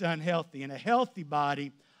 It's unhealthy. In a healthy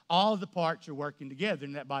body, all the parts are working together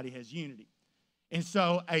and that body has unity. And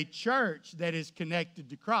so a church that is connected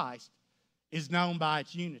to Christ is known by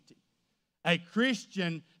its unity. A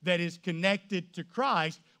Christian that is connected to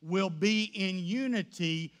Christ will be in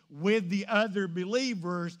unity with the other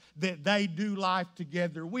believers that they do life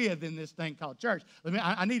together with in this thing called church.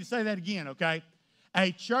 I need to say that again, okay?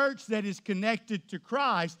 A church that is connected to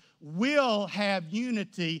Christ will have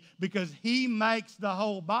unity because he makes the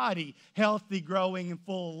whole body healthy, growing, and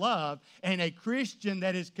full of love. And a Christian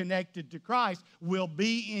that is connected to Christ will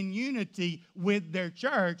be in unity with their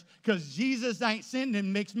church because Jesus ain't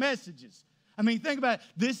sending mixed messages. I mean, think about it.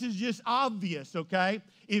 This is just obvious, okay?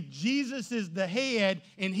 If Jesus is the head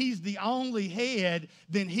and he's the only head,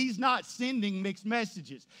 then he's not sending mixed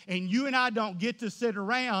messages. And you and I don't get to sit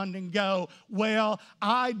around and go, well,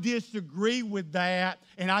 I disagree with that,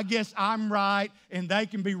 and I guess I'm right and they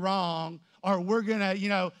can be wrong, or we're going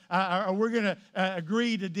to,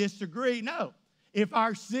 agree to disagree. No. If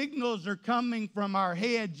our signals are coming from our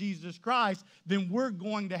head, Jesus Christ, then we're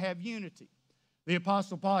going to have unity. The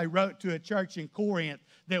Apostle Paul wrote to a church in Corinth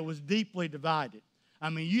that was deeply divided. I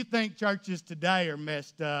mean, you think churches today are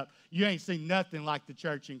messed up. You ain't seen nothing like the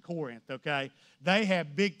church in Corinth, okay? They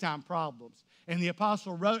have big-time problems. And the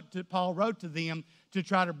apostle Paul wrote to them to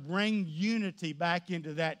try to bring unity back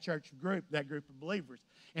into that church group, that group of believers.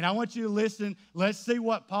 And I want you to listen. Let's see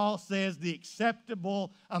what Paul says the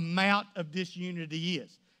acceptable amount of disunity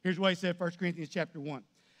is. Here's what he said, 1 Corinthians chapter 1.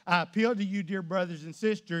 I appeal to you, dear brothers and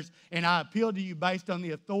sisters, and I appeal to you based on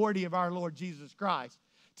the authority of our Lord Jesus Christ,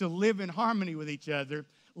 to live in harmony with each other.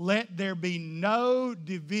 Let there be no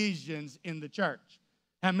divisions in the church.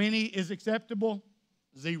 How many is acceptable?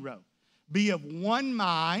 0. Be of one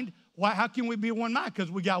mind. Why? How can we be of one mind? Because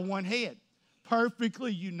we got one head.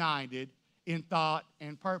 Perfectly united in thought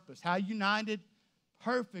and purpose. How united?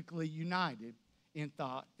 Perfectly united in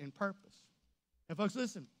thought and purpose. And folks,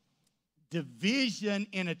 listen. Division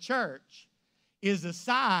in a church is a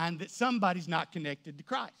sign that somebody's not connected to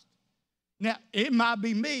Christ. Now, it might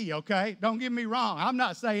be me, okay? Don't get me wrong. I'm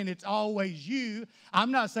not saying it's always you.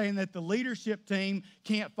 I'm not saying that the leadership team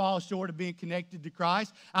can't fall short of being connected to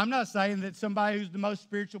Christ. I'm not saying that somebody who's the most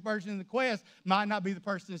spiritual person in the quest might not be the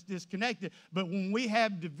person that's disconnected. But when we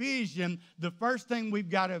have division, the first thing we've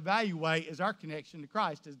got to evaluate is our connection to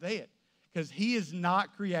Christ as the head, because he is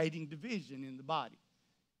not creating division in the body.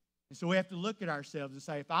 And so we have to look at ourselves and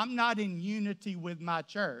say, if I'm not in unity with my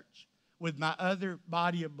church, with my other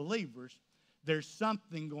body of believers, there's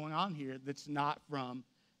something going on here that's not from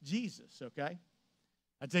Jesus, okay?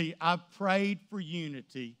 I tell you, I've prayed for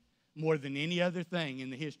unity more than any other thing in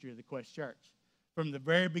the history of the Quest Church. From the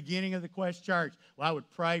very beginning of the Quest Church, I would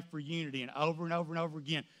pray for unity, and over and over and over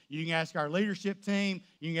again. You can ask our leadership team.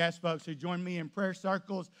 You can ask folks who join me in prayer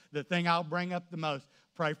circles. The thing I'll bring up the most,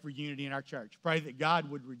 pray for unity in our church. Pray that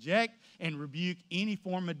God would reject and rebuke any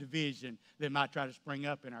form of division that might try to spring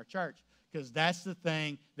up in our church, because that's the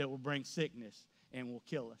thing that will bring sickness and will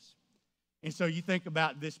kill us. And so you think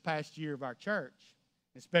about this past year of our church,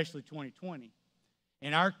 especially 2020,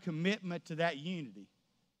 and our commitment to that unity.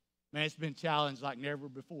 Man, it's been challenged like never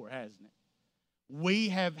before, hasn't it? We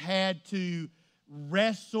have had to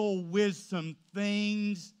wrestle with some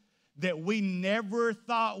things that we never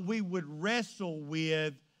thought we would wrestle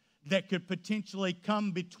with that could potentially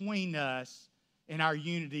come between us and our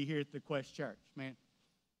unity here at the Quest Church, man.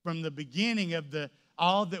 From the beginning of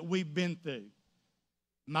all that we've been through,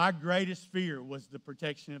 my greatest fear was the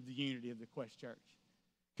protection of the unity of the Quest Church.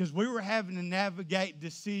 Because we were having to navigate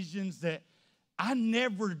decisions that I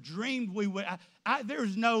never dreamed we would.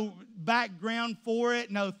 There's no background for it,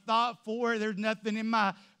 no thought for it. There's nothing in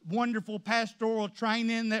my wonderful pastoral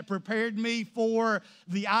training that prepared me for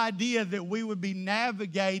the idea that we would be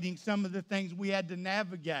navigating some of the things we had to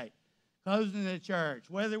navigate. Closing the church,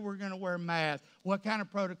 whether we're going to wear masks, what kind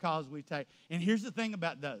of protocols we take. And here's the thing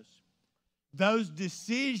about those. Those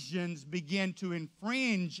decisions begin to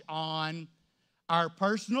infringe on our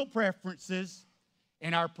personal preferences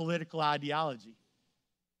and our political ideology.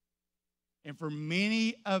 And for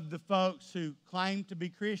many of the folks who claim to be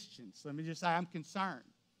Christians, let me just say I'm concerned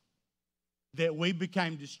that we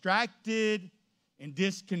became distracted and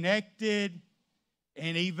disconnected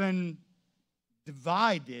and even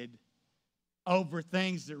divided over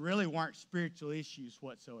things that really weren't spiritual issues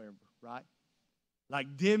whatsoever, right?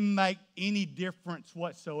 Like didn't make any difference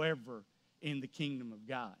whatsoever in the kingdom of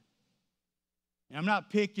God. And I'm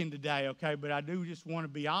not picking today, okay, but I do just want to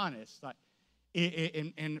be honest. Like,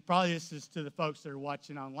 and probably this is to the folks that are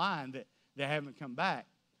watching online that haven't come back.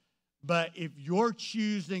 But if you're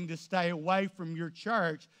choosing to stay away from your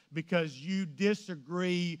church because you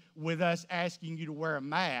disagree with us asking you to wear a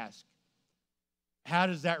mask, how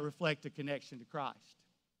does that reflect a connection to Christ?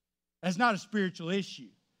 That's not a spiritual issue.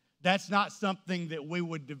 That's not something that we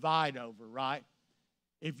would divide over, right?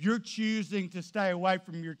 If you're choosing to stay away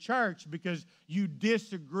from your church because you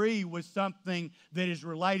disagree with something that is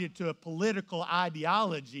related to a political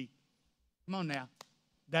ideology, come on now,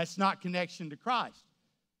 that's not connection to Christ.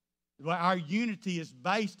 Our unity is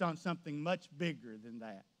based on something much bigger than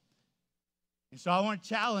that. And so I want to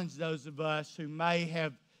challenge those of us who may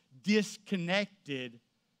have disconnected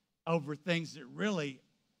over things that really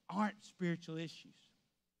aren't spiritual issues.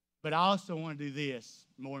 But I also want to do this,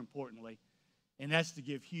 more importantly, and that's to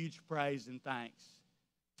give huge praise and thanks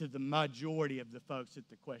to the majority of the folks at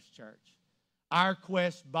the Quest Church. Our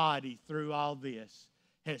Quest body, through all this,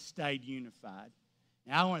 has stayed unified.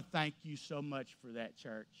 And I want to thank you so much for that,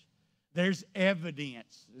 church. There's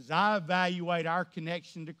evidence, as I evaluate our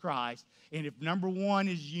connection to Christ, and if number one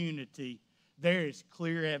is unity, there is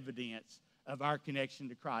clear evidence of our connection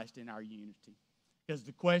to Christ in our unity. Because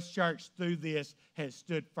the Quest Church, through this, has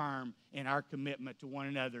stood firm in our commitment to one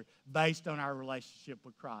another based on our relationship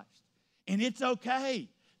with Christ. And it's okay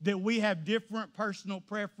that we have different personal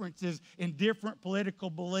preferences and different political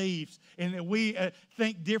beliefs, and that we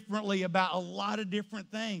think differently about a lot of different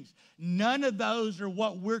things. None of those are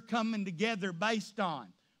what we're coming together based on.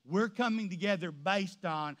 We're coming together based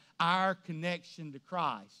on our connection to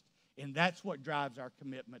Christ, and that's what drives our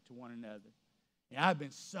commitment to one another. And I've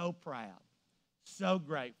been so proud, so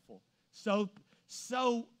grateful, so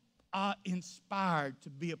inspired to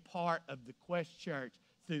be a part of the Quest Church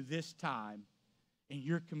through this time, and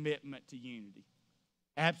your commitment to unity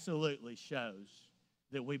absolutely shows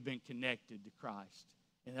that we've been connected to Christ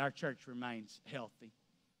and our church remains healthy.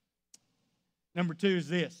 Number 2 is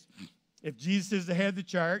this. If Jesus is the head of the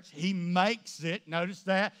church, he makes it. Notice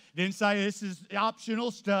that. Didn't say this is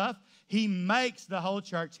optional stuff. He makes the whole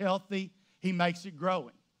church healthy. He makes it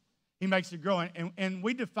growing. He makes it growing. And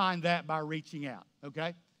we define that by reaching out,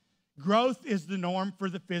 okay? Growth is the norm for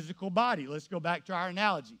the physical body. Let's go back to our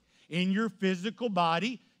analogy. In your physical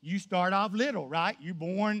body, you start off little, right? You're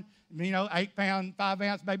born, 8-pound,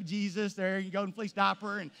 5-ounce baby Jesus there, you go in fleece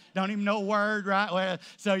diaper and don't even know a word, right? Well,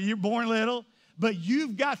 so you're born little. But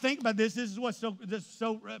you've got, think about this, this is what's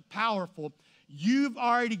so powerful. You've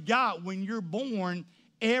already got, when you're born,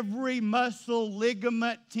 every muscle,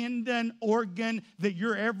 ligament, tendon, organ that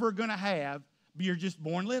you're ever going to have, but you're just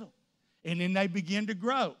born little. And then they begin to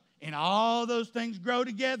grow. And all those things grow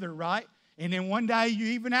together, right? And then one day you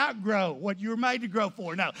even outgrow what you were made to grow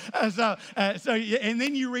for. No. And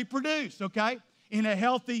then you reproduce, okay? In a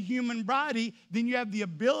healthy human body, then you have the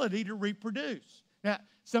ability to reproduce. Now,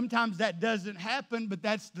 sometimes that doesn't happen, but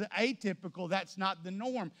that's the atypical. That's not the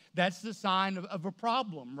norm. That's the sign of a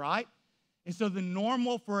problem, right? And so the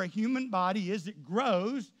normal for a human body is it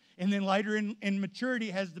grows, and then later in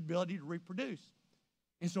maturity has the ability to reproduce.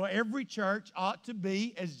 And so every church ought to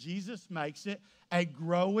be, as Jesus makes it, a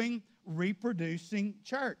growing, reproducing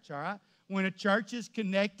church, all right? When a church is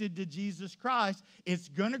connected to Jesus Christ, it's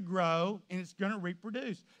going to grow and it's going to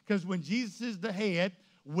reproduce. Because when Jesus is the head,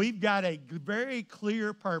 we've got a very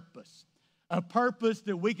clear purpose, a purpose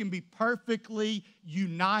that we can be perfectly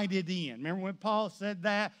united in. Remember when Paul said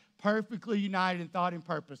that? Perfectly united in thought and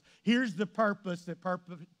purpose. Here's the purpose that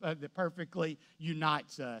perfectly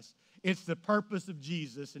unites us. It's the purpose of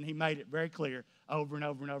Jesus, and he made it very clear over and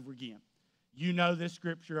over and over again. You know this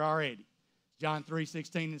scripture already. John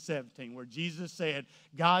 3:16 and 17, where Jesus said,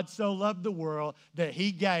 God so loved the world that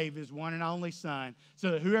he gave his one and only Son,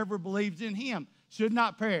 so that whoever believes in him should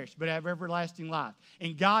not perish, but have everlasting life.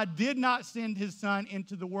 And God did not send his Son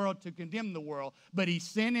into the world to condemn the world, but he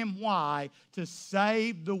sent him, why? To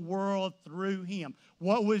save the world through him.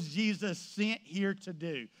 What was Jesus sent here to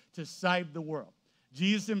do? To save the world.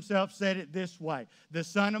 Jesus himself said it this way. The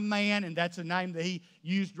Son of Man, and that's a name that he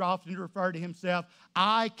used often to refer to himself,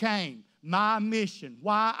 I came. My mission,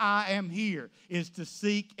 why I am here, is to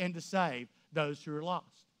seek and to save those who are lost.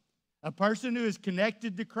 A person who is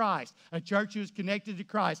connected to Christ, a church who is connected to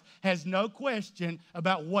Christ, has no question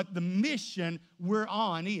about what the mission we're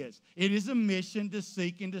on is. It is a mission to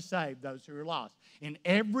seek and to save those who are lost. And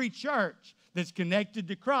every church that's connected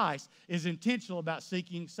to Christ is intentional about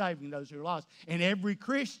seeking and saving those who are lost. And every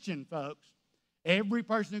Christian, folks, every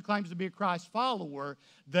person who claims to be a Christ follower,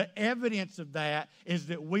 the evidence of that is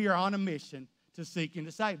that we are on a mission to seek and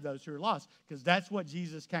to save those who are lost, because that's what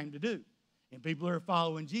Jesus came to do. And people who are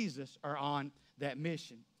following Jesus are on that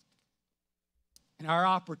mission. And our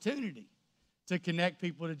opportunity to connect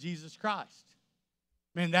people to Jesus Christ,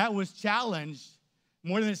 man, that was challenged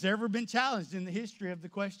more than it's ever been challenged in the history of the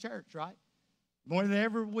Quest Church, right? More than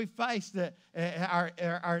ever we faced that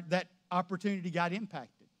opportunity got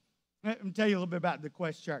impacted. Let me tell you a little bit about the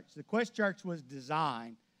Quest Church. The Quest Church was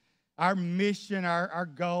designed, our mission, our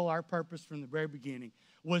goal, our purpose from the very beginning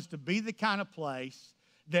was to be the kind of place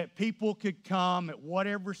that people could come at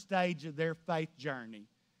whatever stage of their faith journey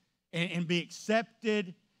and be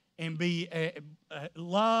accepted and be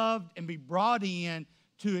loved and be brought in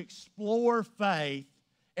to explore faith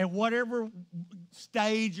at whatever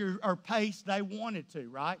stage or pace they wanted to,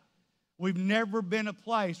 right? We've never been a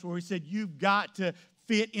place where we said, you've got to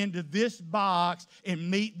fit into this box and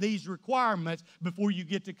meet these requirements before you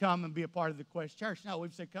get to come and be a part of the Quest Church. No,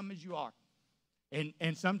 we've said, come as you are.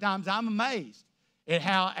 And sometimes I'm amazed at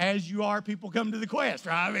how, as you are, people come to the Quest,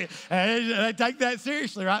 right? I mean, they take that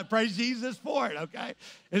seriously, right? Praise Jesus for it, okay?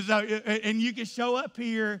 And so, and you can show up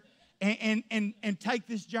here and take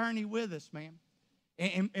this journey with us, man.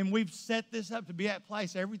 And we've set this up to be that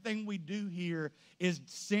place. Everything we do here is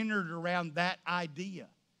centered around that idea.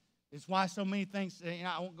 It's why so many things,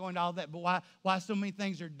 I won't go into all that, but why so many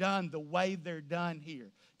things are done the way they're done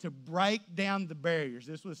here. To break down the barriers.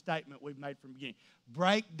 This was a statement we've made from the beginning.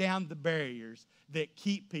 Break down the barriers that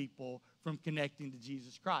keep people from connecting to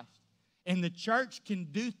Jesus Christ. And the church can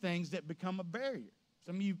do things that become a barrier.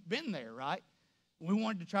 Some of you have been there, right? We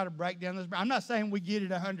wanted to try to break down those barriers. I'm not saying we get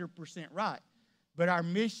it 100% right, but our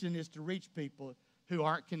mission is to reach people who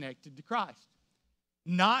aren't connected to Christ.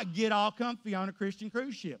 Not get all comfy on a Christian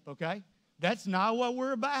cruise ship, okay? That's not what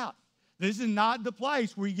we're about. This is not the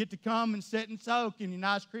place where you get to come and sit and soak in your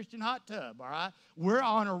nice Christian hot tub, all right? We're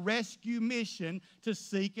on a rescue mission to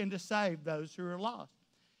seek and to save those who are lost.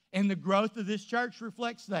 And the growth of this church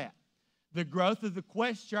reflects that. The growth of the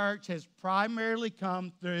Quest Church has primarily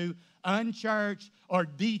come through unchurched or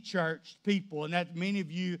de-churched people. And that many of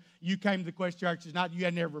you came to the Quest Church. It's not you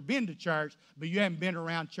had never been to church, but you haven't been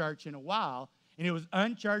around church in a while. And it was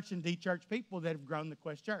unchurched and de-churched people that have grown the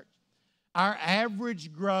Quest Church. Our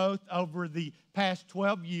average growth over the past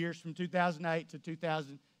 12 years, from 2008 to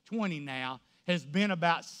 2020 now, has been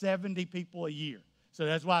about 70 people a year. So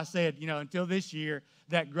that's why I said, until this year,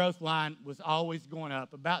 that growth line was always going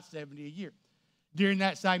up, about 70 a year. During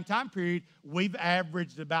that same time period, we've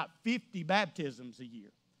averaged about 50 baptisms a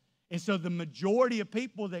year. And so the majority of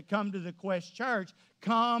people that come to the Quest Church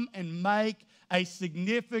come and make a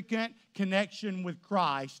significant connection with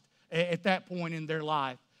Christ at that point in their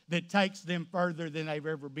life that takes them further than they've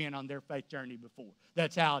ever been on their faith journey before.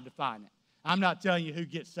 That's how I define it. I'm not telling you who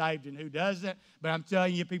gets saved and who doesn't, but I'm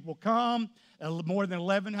telling you people come, more than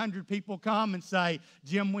 1,100 people come and say,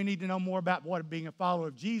 Jim, we need to know more about what being a follower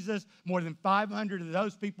of Jesus. More than 500 of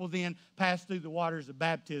those people then pass through the waters of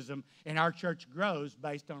baptism, and our church grows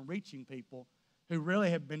based on reaching people who really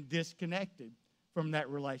have been disconnected from that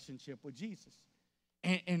relationship with Jesus.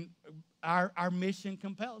 And our mission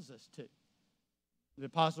compels us to. The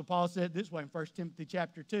Apostle Paul said this way in 1 Timothy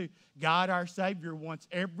chapter 2, God our Savior wants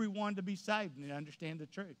everyone to be saved and to understand the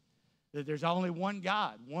truth. That there's only one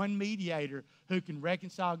God, one mediator who can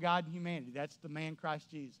reconcile God and humanity. That's the man Christ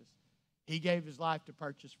Jesus. He gave his life to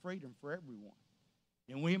purchase freedom for everyone.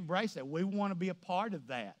 And we embrace that. We want to be a part of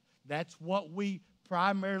that. That's what we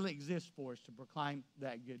primarily exist for, is to proclaim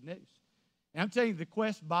that good news. And I'm telling you, the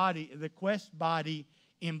Quest body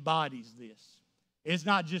embodies this. It's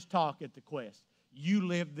not just talk at the Quest. You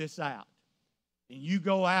live this out. And you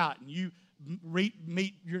go out and you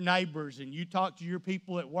meet your neighbors and you talk to your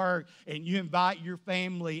people at work and you invite your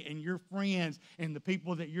family and your friends and the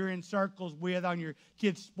people that you're in circles with on your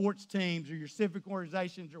kids' sports teams or your civic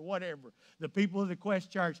organizations or whatever. The people of the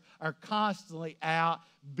Quest Church are constantly out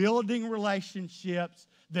building relationships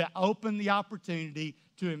that open the opportunity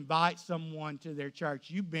to invite someone to their church.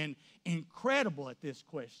 You've been incredible at this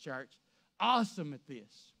Quest Church. Awesome at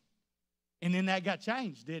this. And then that got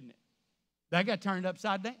changed, didn't it? That got turned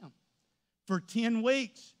upside down. For 10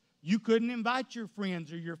 weeks, you couldn't invite your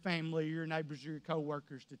friends or your family or your neighbors or your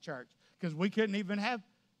coworkers to church because we couldn't even have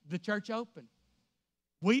the church open.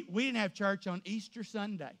 We didn't have church on Easter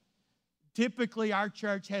Sunday. Typically, our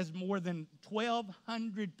church has more than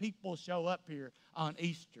 1,200 people show up here on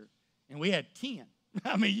Easter, and we had 10.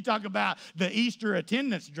 I mean, you talk about the Easter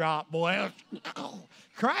attendance drop, boy,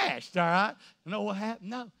 crashed, all right? You know what happened?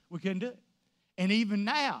 No, we couldn't do it. And even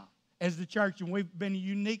now, as the church, and we've been a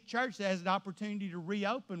unique church that has an opportunity to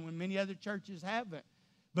reopen when many other churches haven't.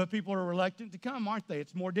 But people are reluctant to come, aren't they?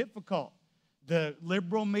 It's more difficult. The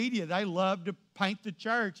liberal media, they love to paint the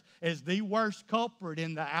church as the worst culprit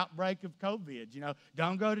in the outbreak of COVID.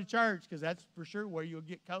 Don't go to church because that's for sure where you'll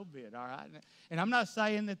get COVID, all right? And I'm not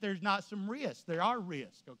saying that there's not some risk. There are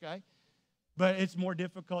risks, okay? But it's more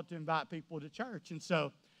difficult to invite people to church. And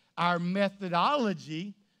so our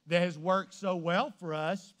methodology that has worked so well for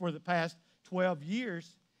us for the past 12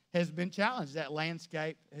 years has been challenged. That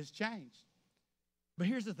landscape has changed. But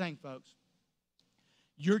here's the thing, folks.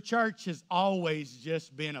 Your church has always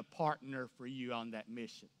just been a partner for you on that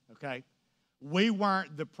mission, okay? We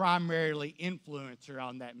weren't the primarily influencer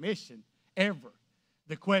on that mission, ever.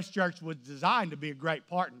 The Quest Church was designed to be a great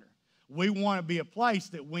partner. We want to be a place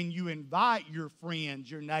that when you invite your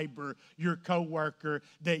friends, your neighbor, your coworker,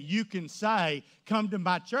 that you can say, come to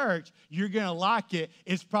my church, you're going to like it.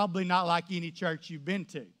 It's probably not like any church you've been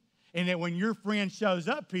to. And that when your friend shows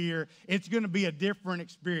up here, it's going to be a different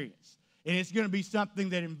experience. And it's going to be something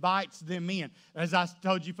that invites them in. As I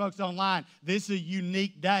told you folks online, this is a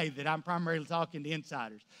unique day that I'm primarily talking to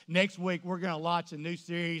insiders. Next week, we're going to launch a new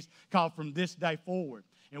series called From This Day Forward.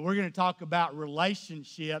 And we're going to talk about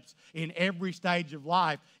relationships in every stage of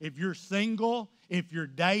life. If you're single, if you're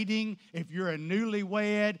dating, if you're a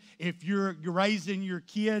newlywed, if you're raising your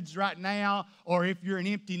kids right now, or if you're an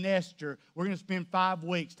empty nester, we're going to spend 5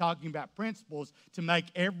 weeks talking about principles to make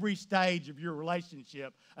every stage of your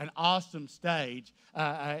relationship an awesome stage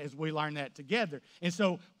as we learn that together. And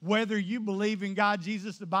so whether you believe in God,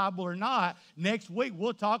 Jesus, the Bible or not, next week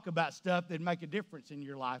we'll talk about stuff that make a difference in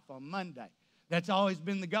your life on Monday. That's always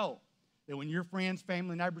been the goal. That when your friends,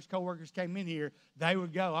 family, neighbors, coworkers came in here, they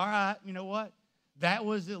would go, all right, you know what? That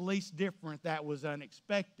was at least different. That was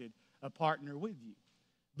unexpected, a partner with you.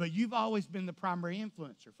 But you've always been the primary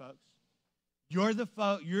influencer, folks. You're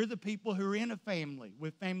the people who are in a family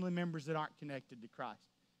with family members that aren't connected to Christ.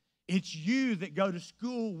 It's you that go to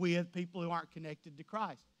school with people who aren't connected to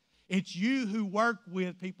Christ. It's you who work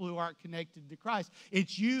with people who aren't connected to Christ.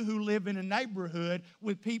 It's you who live in a neighborhood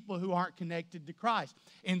with people who aren't connected to Christ.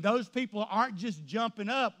 And those people aren't just jumping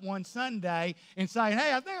up one Sunday and saying,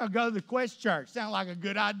 hey, I think I'll go to the Quest Church. Sounds like a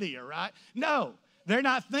good idea, right? No, they're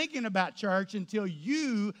not thinking about church until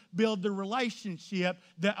you build the relationship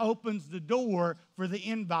that opens the door for the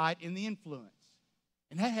invite and the influence.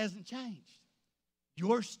 And that hasn't changed.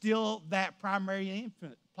 You're still that primary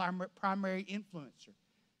influencer.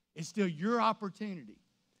 It's still your opportunity.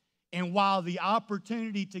 And while the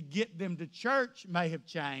opportunity to get them to church may have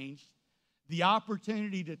changed, the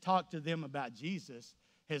opportunity to talk to them about Jesus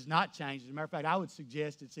has not changed. As a matter of fact, I would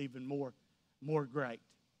suggest it's even more great.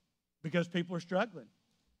 Because people are struggling.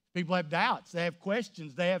 People have doubts. They have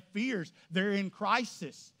questions. They have fears. They're in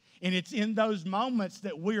crisis. And it's in those moments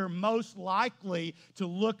that we are most likely to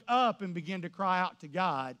look up and begin to cry out to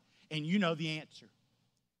God. And you know the answer.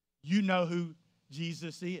 You know who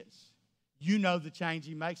Jesus is. You know the change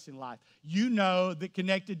He makes in life. You know that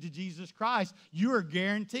connected to Jesus Christ, you are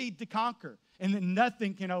guaranteed to conquer. And that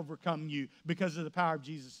nothing can overcome you because of the power of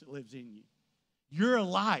Jesus that lives in you. You're a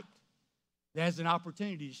light that has an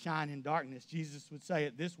opportunity to shine in darkness. Jesus would say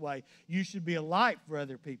it this way: you should be a light for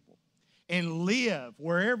other people. And live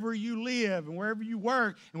wherever you live and wherever you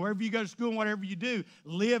work and wherever you go to school and whatever you do,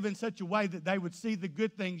 live in such a way that they would see the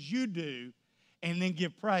good things you do and then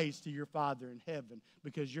give praise to your Father in heaven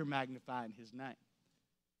because you're magnifying His name.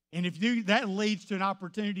 And if you, that leads to an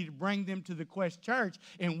opportunity to bring them to the Quest Church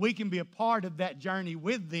and we can be a part of that journey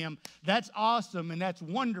with them, that's awesome and that's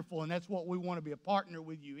wonderful and that's what we want to be a partner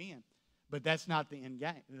with you in. But that's not the end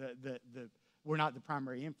game. We're not the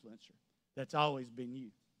primary influencer. That's always been you.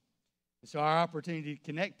 And so our opportunity to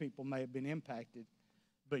connect people may have been impacted,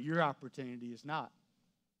 but your opportunity is not.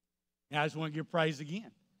 And I just want to give praise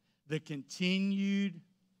again. The continued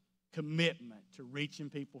commitment to reaching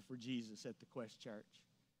people for Jesus at the Quest Church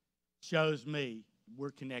shows me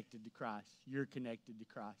we're connected to Christ. You're connected to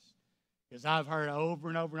Christ. Because I've heard over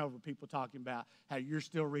and over and over people talking about how you're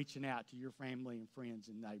still reaching out to your family and friends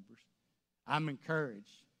and neighbors. I'm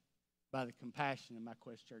encouraged by the compassion of my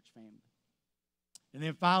Quest Church family. And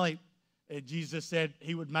then finally, Jesus said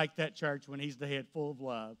He would make that church when He's the head full of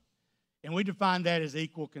love. And we define that as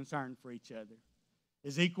equal concern for each other.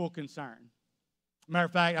 As equal concern. Matter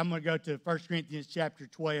of fact, I'm going to go to 1 Corinthians chapter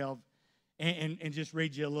 12 and just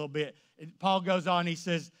read you a little bit. Paul goes on, he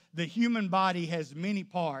says, the human body has many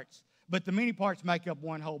parts, but the many parts make up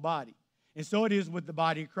one whole body. And so it is with the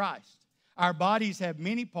body of Christ. Our bodies have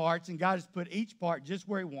many parts, and God has put each part just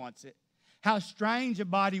where He wants it. How strange a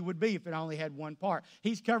body would be if it only had one part.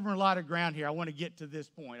 He's covering a lot of ground here. I want to get to this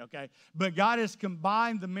point, okay? But God has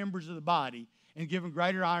combined the members of the body and given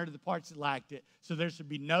greater honor to the parts that lacked it, so there should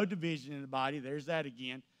be no division in the body. There's that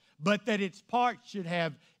again. But that its parts should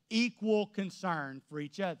have equal concern for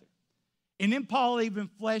each other. And then Paul even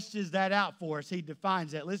fleshes that out for us. He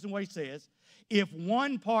defines that. Listen to what he says. If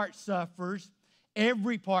one part suffers,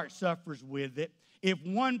 every part suffers with it. If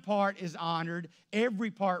one part is honored,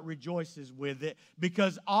 every part rejoices with it,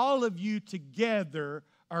 because all of you together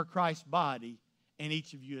are Christ's body, and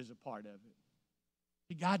each of you is a part of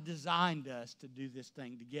it. God designed us to do this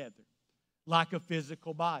thing together, like a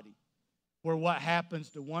physical body, where what happens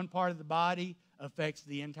to one part of the body affects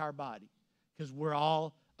the entire body, because we're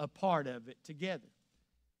all a part of it together.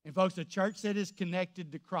 And folks, a church that is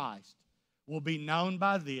connected to Christ will be known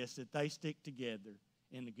by this, that they stick together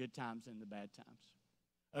in the good times and the bad times.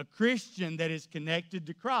 A Christian that is connected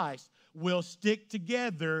to Christ will stick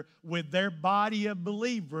together with their body of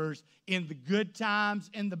believers in the good times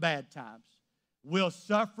and the bad times. We'll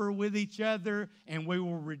suffer with each other and we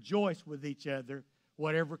will rejoice with each other,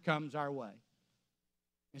 whatever comes our way.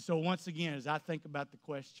 And so once again, as I think about the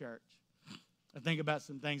Quest Church, I think about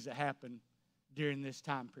some things that happened during this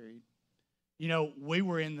time period. You know, we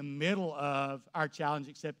were in the middle of our Challenge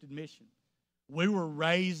Accepted mission. We were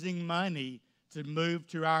raising money to move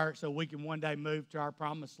to so we can one day move to our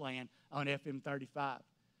promised land on FM 35.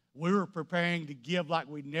 We were preparing to give like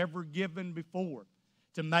we'd never given before,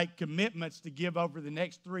 to make commitments to give over the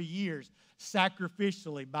next 3 years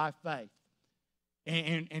sacrificially by faith.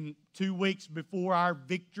 And 2 weeks before our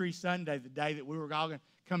Victory Sunday, the day that we were all going to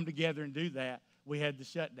come together and do that, we had the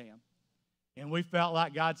shutdown. And we felt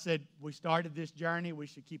like God said, we started this journey, we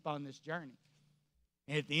should keep on this journey.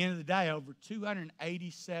 And at the end of the day, over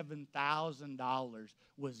 $287,000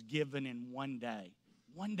 was given in one day.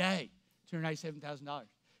 One day, $287,000.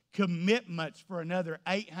 Commitments for another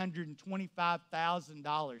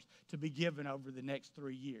 $825,000 to be given over the next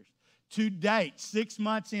 3 years. To date, 6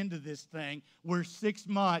 months into this thing, we're 6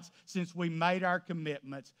 months since we made our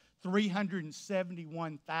commitments.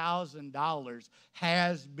 $371,000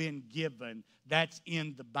 has been given. That's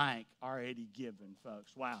in the bank, already given,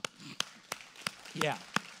 folks. Wow. Yeah.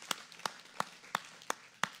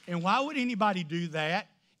 And why would anybody do that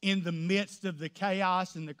in the midst of the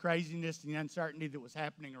chaos and the craziness and the uncertainty that was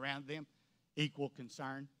happening around them? Equal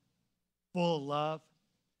concern, full of love.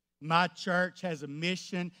 My church has a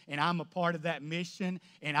mission, and I'm a part of that mission,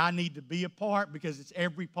 and I need to be a part because it's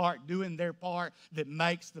every part doing their part that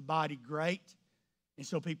makes the body great. And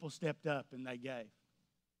so people stepped up and they gave.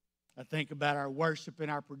 I think about our worship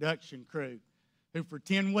and our production crew, who for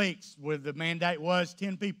 10 weeks, where the mandate was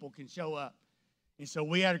 10 people can show up. And so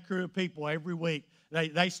we had a crew of people every week.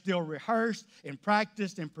 They still rehearsed and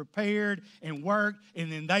practiced and prepared and worked, and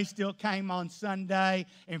then they still came on Sunday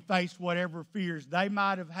and faced whatever fears they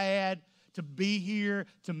might have had to be here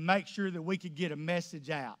to make sure that we could get a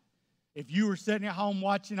message out. If you were sitting at home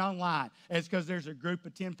watching online, it's because there's a group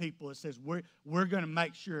of 10 people that says we're going to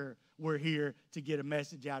make sure we're here to get a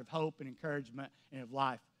message out of hope and encouragement and of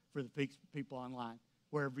life for the people online,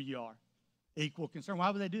 wherever you are. Equal concern.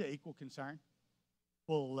 Why would they do that? Equal concern.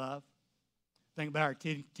 Full of love. Think about our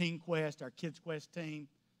Teen Quest, our Kids Quest team.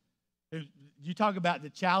 You talk about the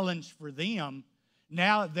challenge for them.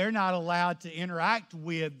 Now they're not allowed to interact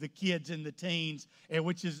with the kids and the teens,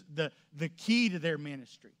 which is the key to their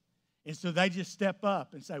ministry. And so they just step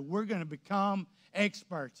up and say, we're going to become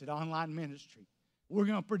experts at online ministry. We're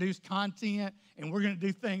going to produce content, and we're going to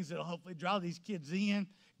do things that will hopefully draw these kids in,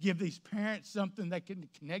 give these parents something they can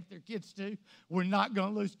connect their kids to. We're not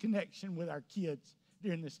going to lose connection with our kids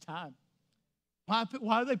during this time. Why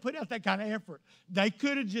do they put out that kind of effort? They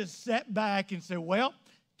could have just sat back and said, well,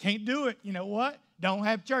 can't do it. You know what? Don't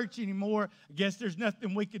have church anymore. I guess there's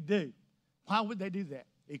nothing we could do. Why would they do that?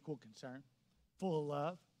 Equal concern, full of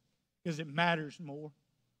love, because it matters more.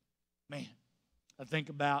 Man, I think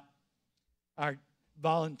about our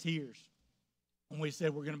volunteers when we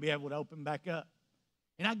said we're going to be able to open back up.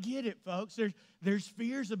 And I get it, folks. There's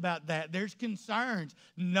fears about that. There's concerns.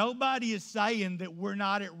 Nobody is saying that we're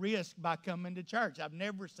not at risk by coming to church. I've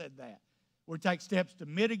never said that. We'll take steps to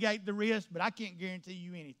mitigate the risk, but I can't guarantee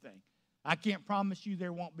you anything. I can't promise you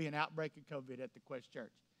there won't be an outbreak of COVID at the Quest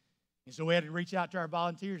Church. And so we had to reach out to our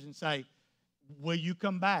volunteers and say, will you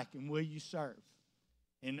come back and will you serve?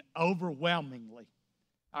 And overwhelmingly,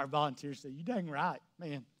 our volunteers said, you dang right,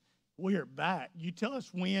 man, we are back. You tell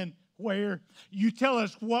us when, where. You tell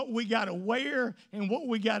us what we got to wear and what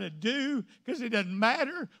we got to do, because it doesn't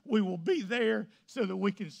matter. We will be there so that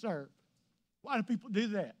we can serve. Why do people do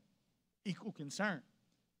that? Equal concern,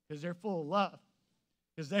 because they're full of love,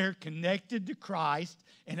 because they're connected to Christ,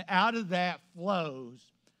 and out of that flows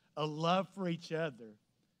a love for each other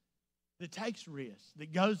that takes risks,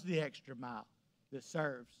 that goes the extra mile, that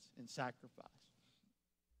serves and sacrifices.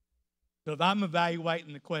 So if I'm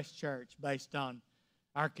evaluating the Quest Church based on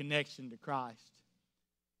our connection to Christ,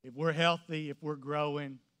 if we're healthy, if we're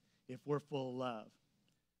growing, if we're full of love,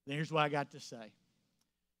 then here's what I got to say.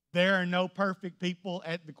 There are no perfect people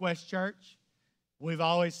at the Quest Church. We've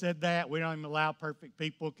always said that. We don't even allow perfect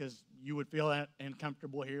people because you would feel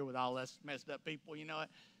uncomfortable here with all us messed up people, you know it.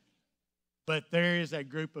 But there is a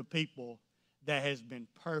group of people that has been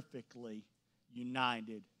perfectly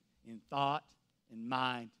united in thought and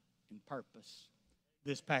mind and purpose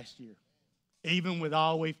this past year, even with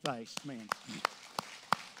all we faced, man.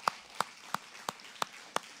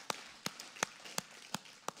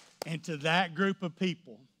 And to that group of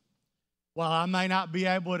people, while I may not be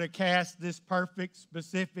able to cast this perfect,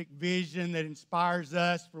 specific vision that inspires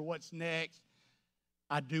us for what's next,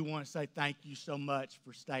 I do want to say thank you so much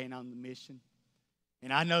for staying on the mission.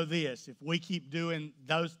 And I know this, if we keep doing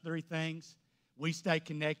those three things, we stay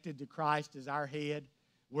connected to Christ as our head,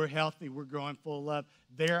 we're healthy, we're growing full of love,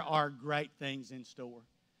 there are great things in store.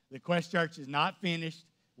 The Quest Church is not finished.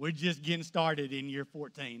 We're just getting started in year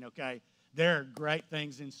 14, okay? There are great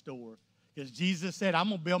things in store. Because Jesus said, I'm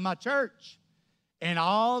going to build my church, and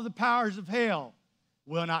all the powers of hell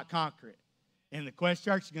will not conquer it. And the Quest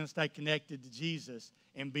Church is going to stay connected to Jesus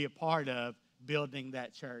and be a part of building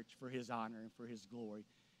that church for his honor and for his glory.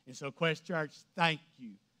 And so, Quest Church, thank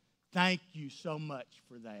you. Thank you so much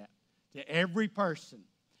for that. To every person.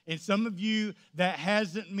 And some of you, that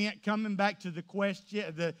hasn't meant coming back to the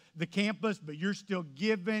campus, but you're still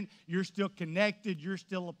giving, you're still connected, you're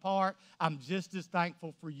still a part. I'm just as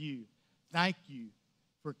thankful for you. Thank you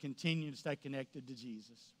for continuing to stay connected to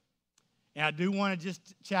Jesus. And I do want to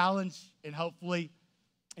just challenge and hopefully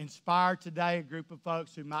inspire today a group of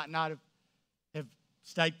folks who might not have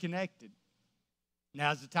stayed connected.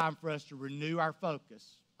 Now's the time for us to renew our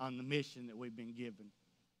focus on the mission that we've been given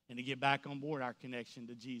and to get back on board our connection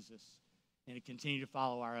to Jesus and to continue to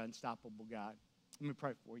follow our unstoppable God. Let me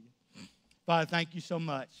pray for you. Father, thank you so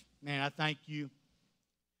much. Man, I thank you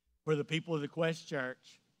for the people of the Quest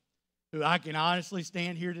Church who I can honestly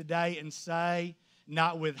stand here today and say,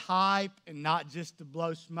 not with hype and not just to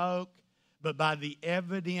blow smoke, but by the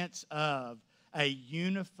evidence of a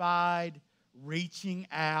unified, reaching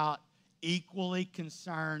out, equally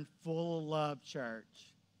concerned, full of love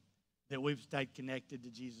church, that we've stayed connected to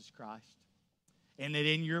Jesus Christ. And that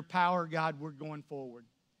in your power, God, we're going forward.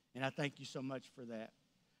 And I thank you so much for that.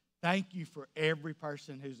 Thank you for every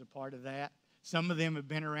person who's a part of that. Some of them have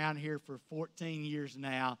been around here for 14 years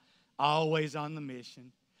now, always on the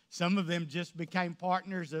mission. Some of them just became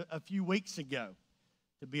partners a few weeks ago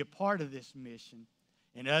to be a part of this mission.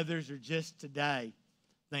 And others are just today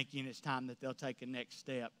thinking it's time that they'll take a next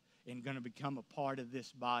step and going to become a part of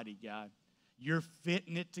this body, God. You're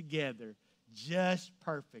fitting it together just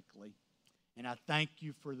perfectly. And I thank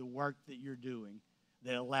you for the work that you're doing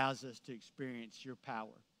that allows us to experience your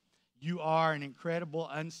power. You are an incredible,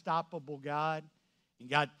 unstoppable God. And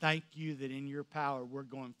God, thank you that in your power we're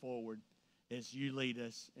going forward as you lead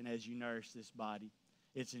us and as you nourish this body.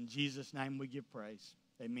 It's in Jesus' name we give praise.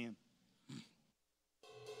 Amen.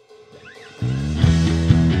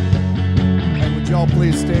 And would y'all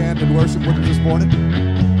please stand and worship with us this morning?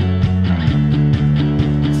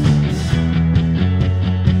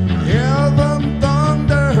 Heaven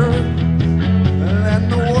thundered,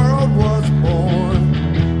 and the world was born.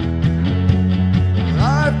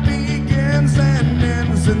 Life begins and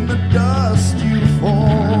ends in the dust you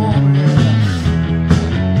form.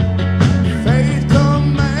 Faith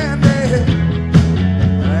commanded,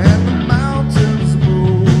 and the mountains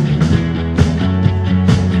move.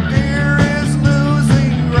 Fear is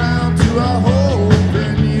losing ground to a hope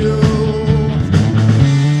in you.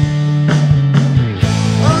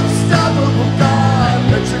 Unstoppable God,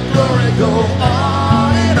 let your glory go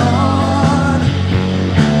on and on.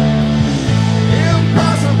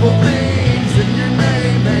 Impossible things in your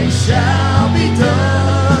name, they shall be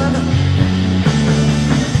done.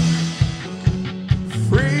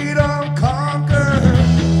 Freedom conquered,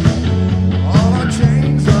 all our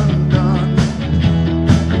chains undone.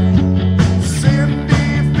 Sin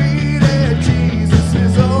defeated, Jesus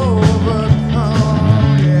is overcome.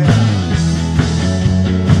 Yeah.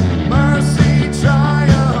 Mercy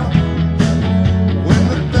triumphed when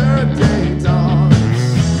the third day dawned.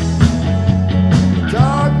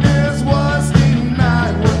 Darkness was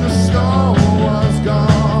denied when the storm was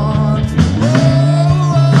gone.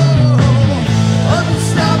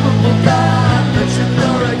 Unstoppable God, let your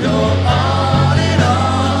glory go on and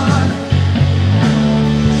on.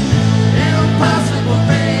 Impossible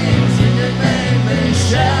things in your name, they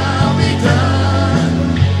shall be done.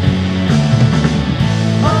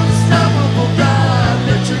 Unstoppable God,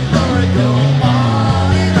 let your glory go on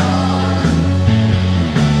and on.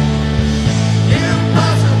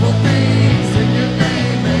 Impossible things in your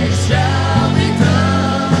name, they shall be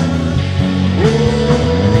done. Oh,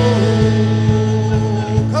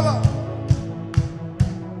 come on.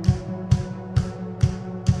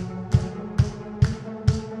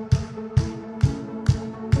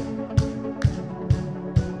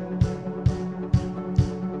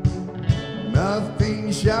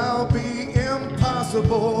 Nothing shall be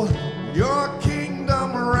impossible. Your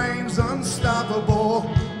kingdom reigns unstoppable.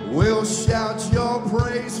 We'll shout your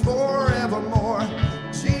praise forevermore.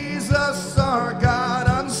 Jesus, our God,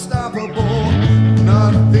 unstoppable.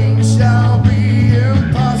 Nothing shall be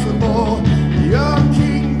impossible. Your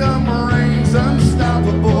kingdom reigns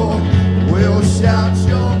unstoppable. We'll shout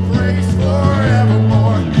your praise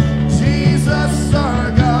forevermore. Jesus,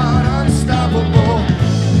 our God, unstoppable.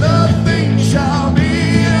 Nothing shall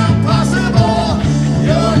be impossible.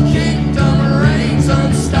 Your kingdom reigns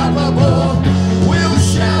unstoppable. We'll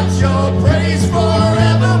shout your praise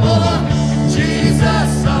forevermore.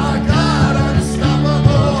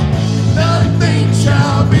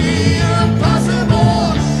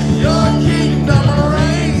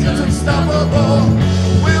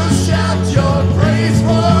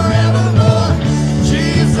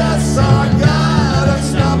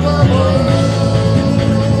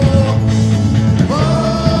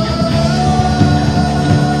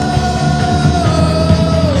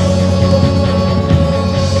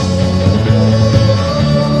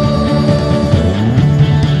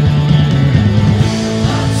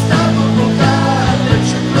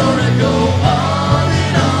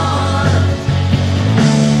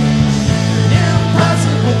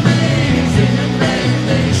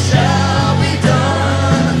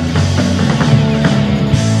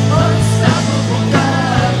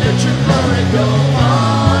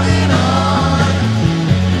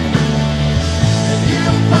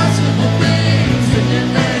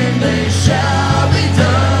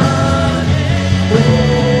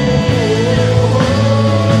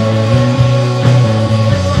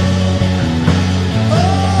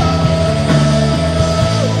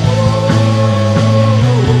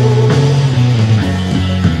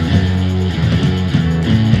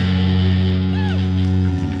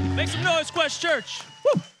 Quest Church.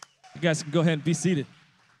 Woo! You guys can go ahead and be seated.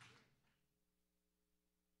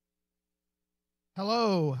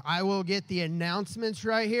 Hello, I will get the announcements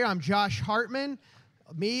right here. I'm Josh Hartman.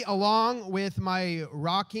 Me, along with my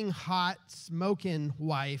rocking, hot, smoking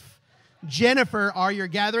wife, Jennifer, are your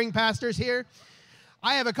gathering pastors here.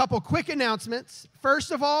 I have a couple quick announcements.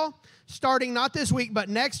 First of all, starting not this week, but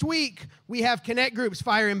next week, we have Connect groups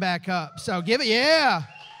firing back up. So give it, yeah.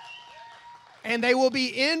 And they will be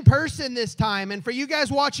in person this time. And for you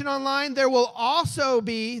guys watching online, there will also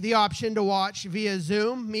be the option to watch via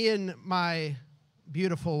Zoom. Me and my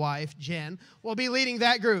beautiful wife, Jen, will be leading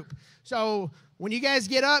that group. So when you guys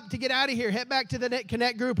get up to get out of here, head back to the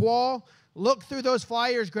Connect group wall, look through those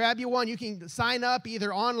flyers, grab you one. You can sign up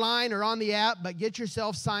either online or on the app, but get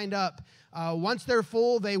yourself signed up. Once they're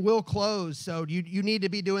full, they will close, so you need to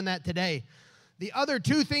be doing that today. The other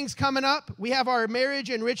two things coming up, we have our Marriage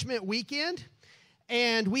Enrichment Weekend,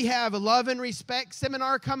 and we have a Love and Respect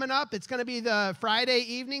seminar coming up. It's going to be the Friday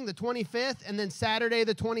evening, the 25th, and then Saturday,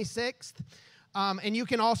 the 26th. And you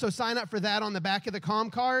can also sign up for that on the back of the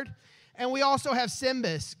comm card. And we also have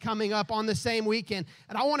Symbis coming up on the same weekend.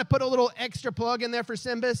 And I want to put a little extra plug in there for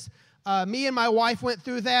Symbis. Me and my wife went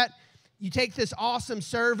through that. You take this awesome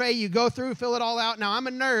survey, you go through, fill it all out. Now, I'm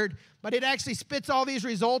a nerd, but it actually spits all these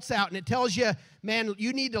results out, and it tells you, man,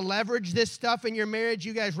 you need to leverage this stuff in your marriage.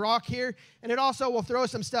 You guys rock here. And it also will throw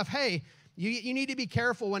some stuff, hey, you need to be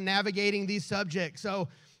careful when navigating these subjects. So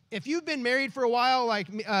if you've been married for a while, like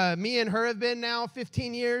me and her have been now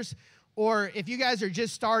 15 years, or if you guys are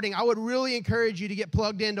just starting, I would really encourage you to get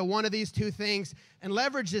plugged into one of these two things and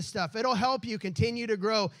leverage this stuff. It'll help you continue to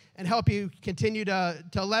grow and help you continue to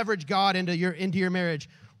leverage God into your marriage.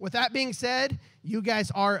 With that being said, you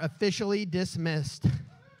guys are officially dismissed. If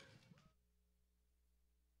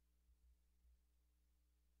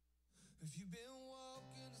you've been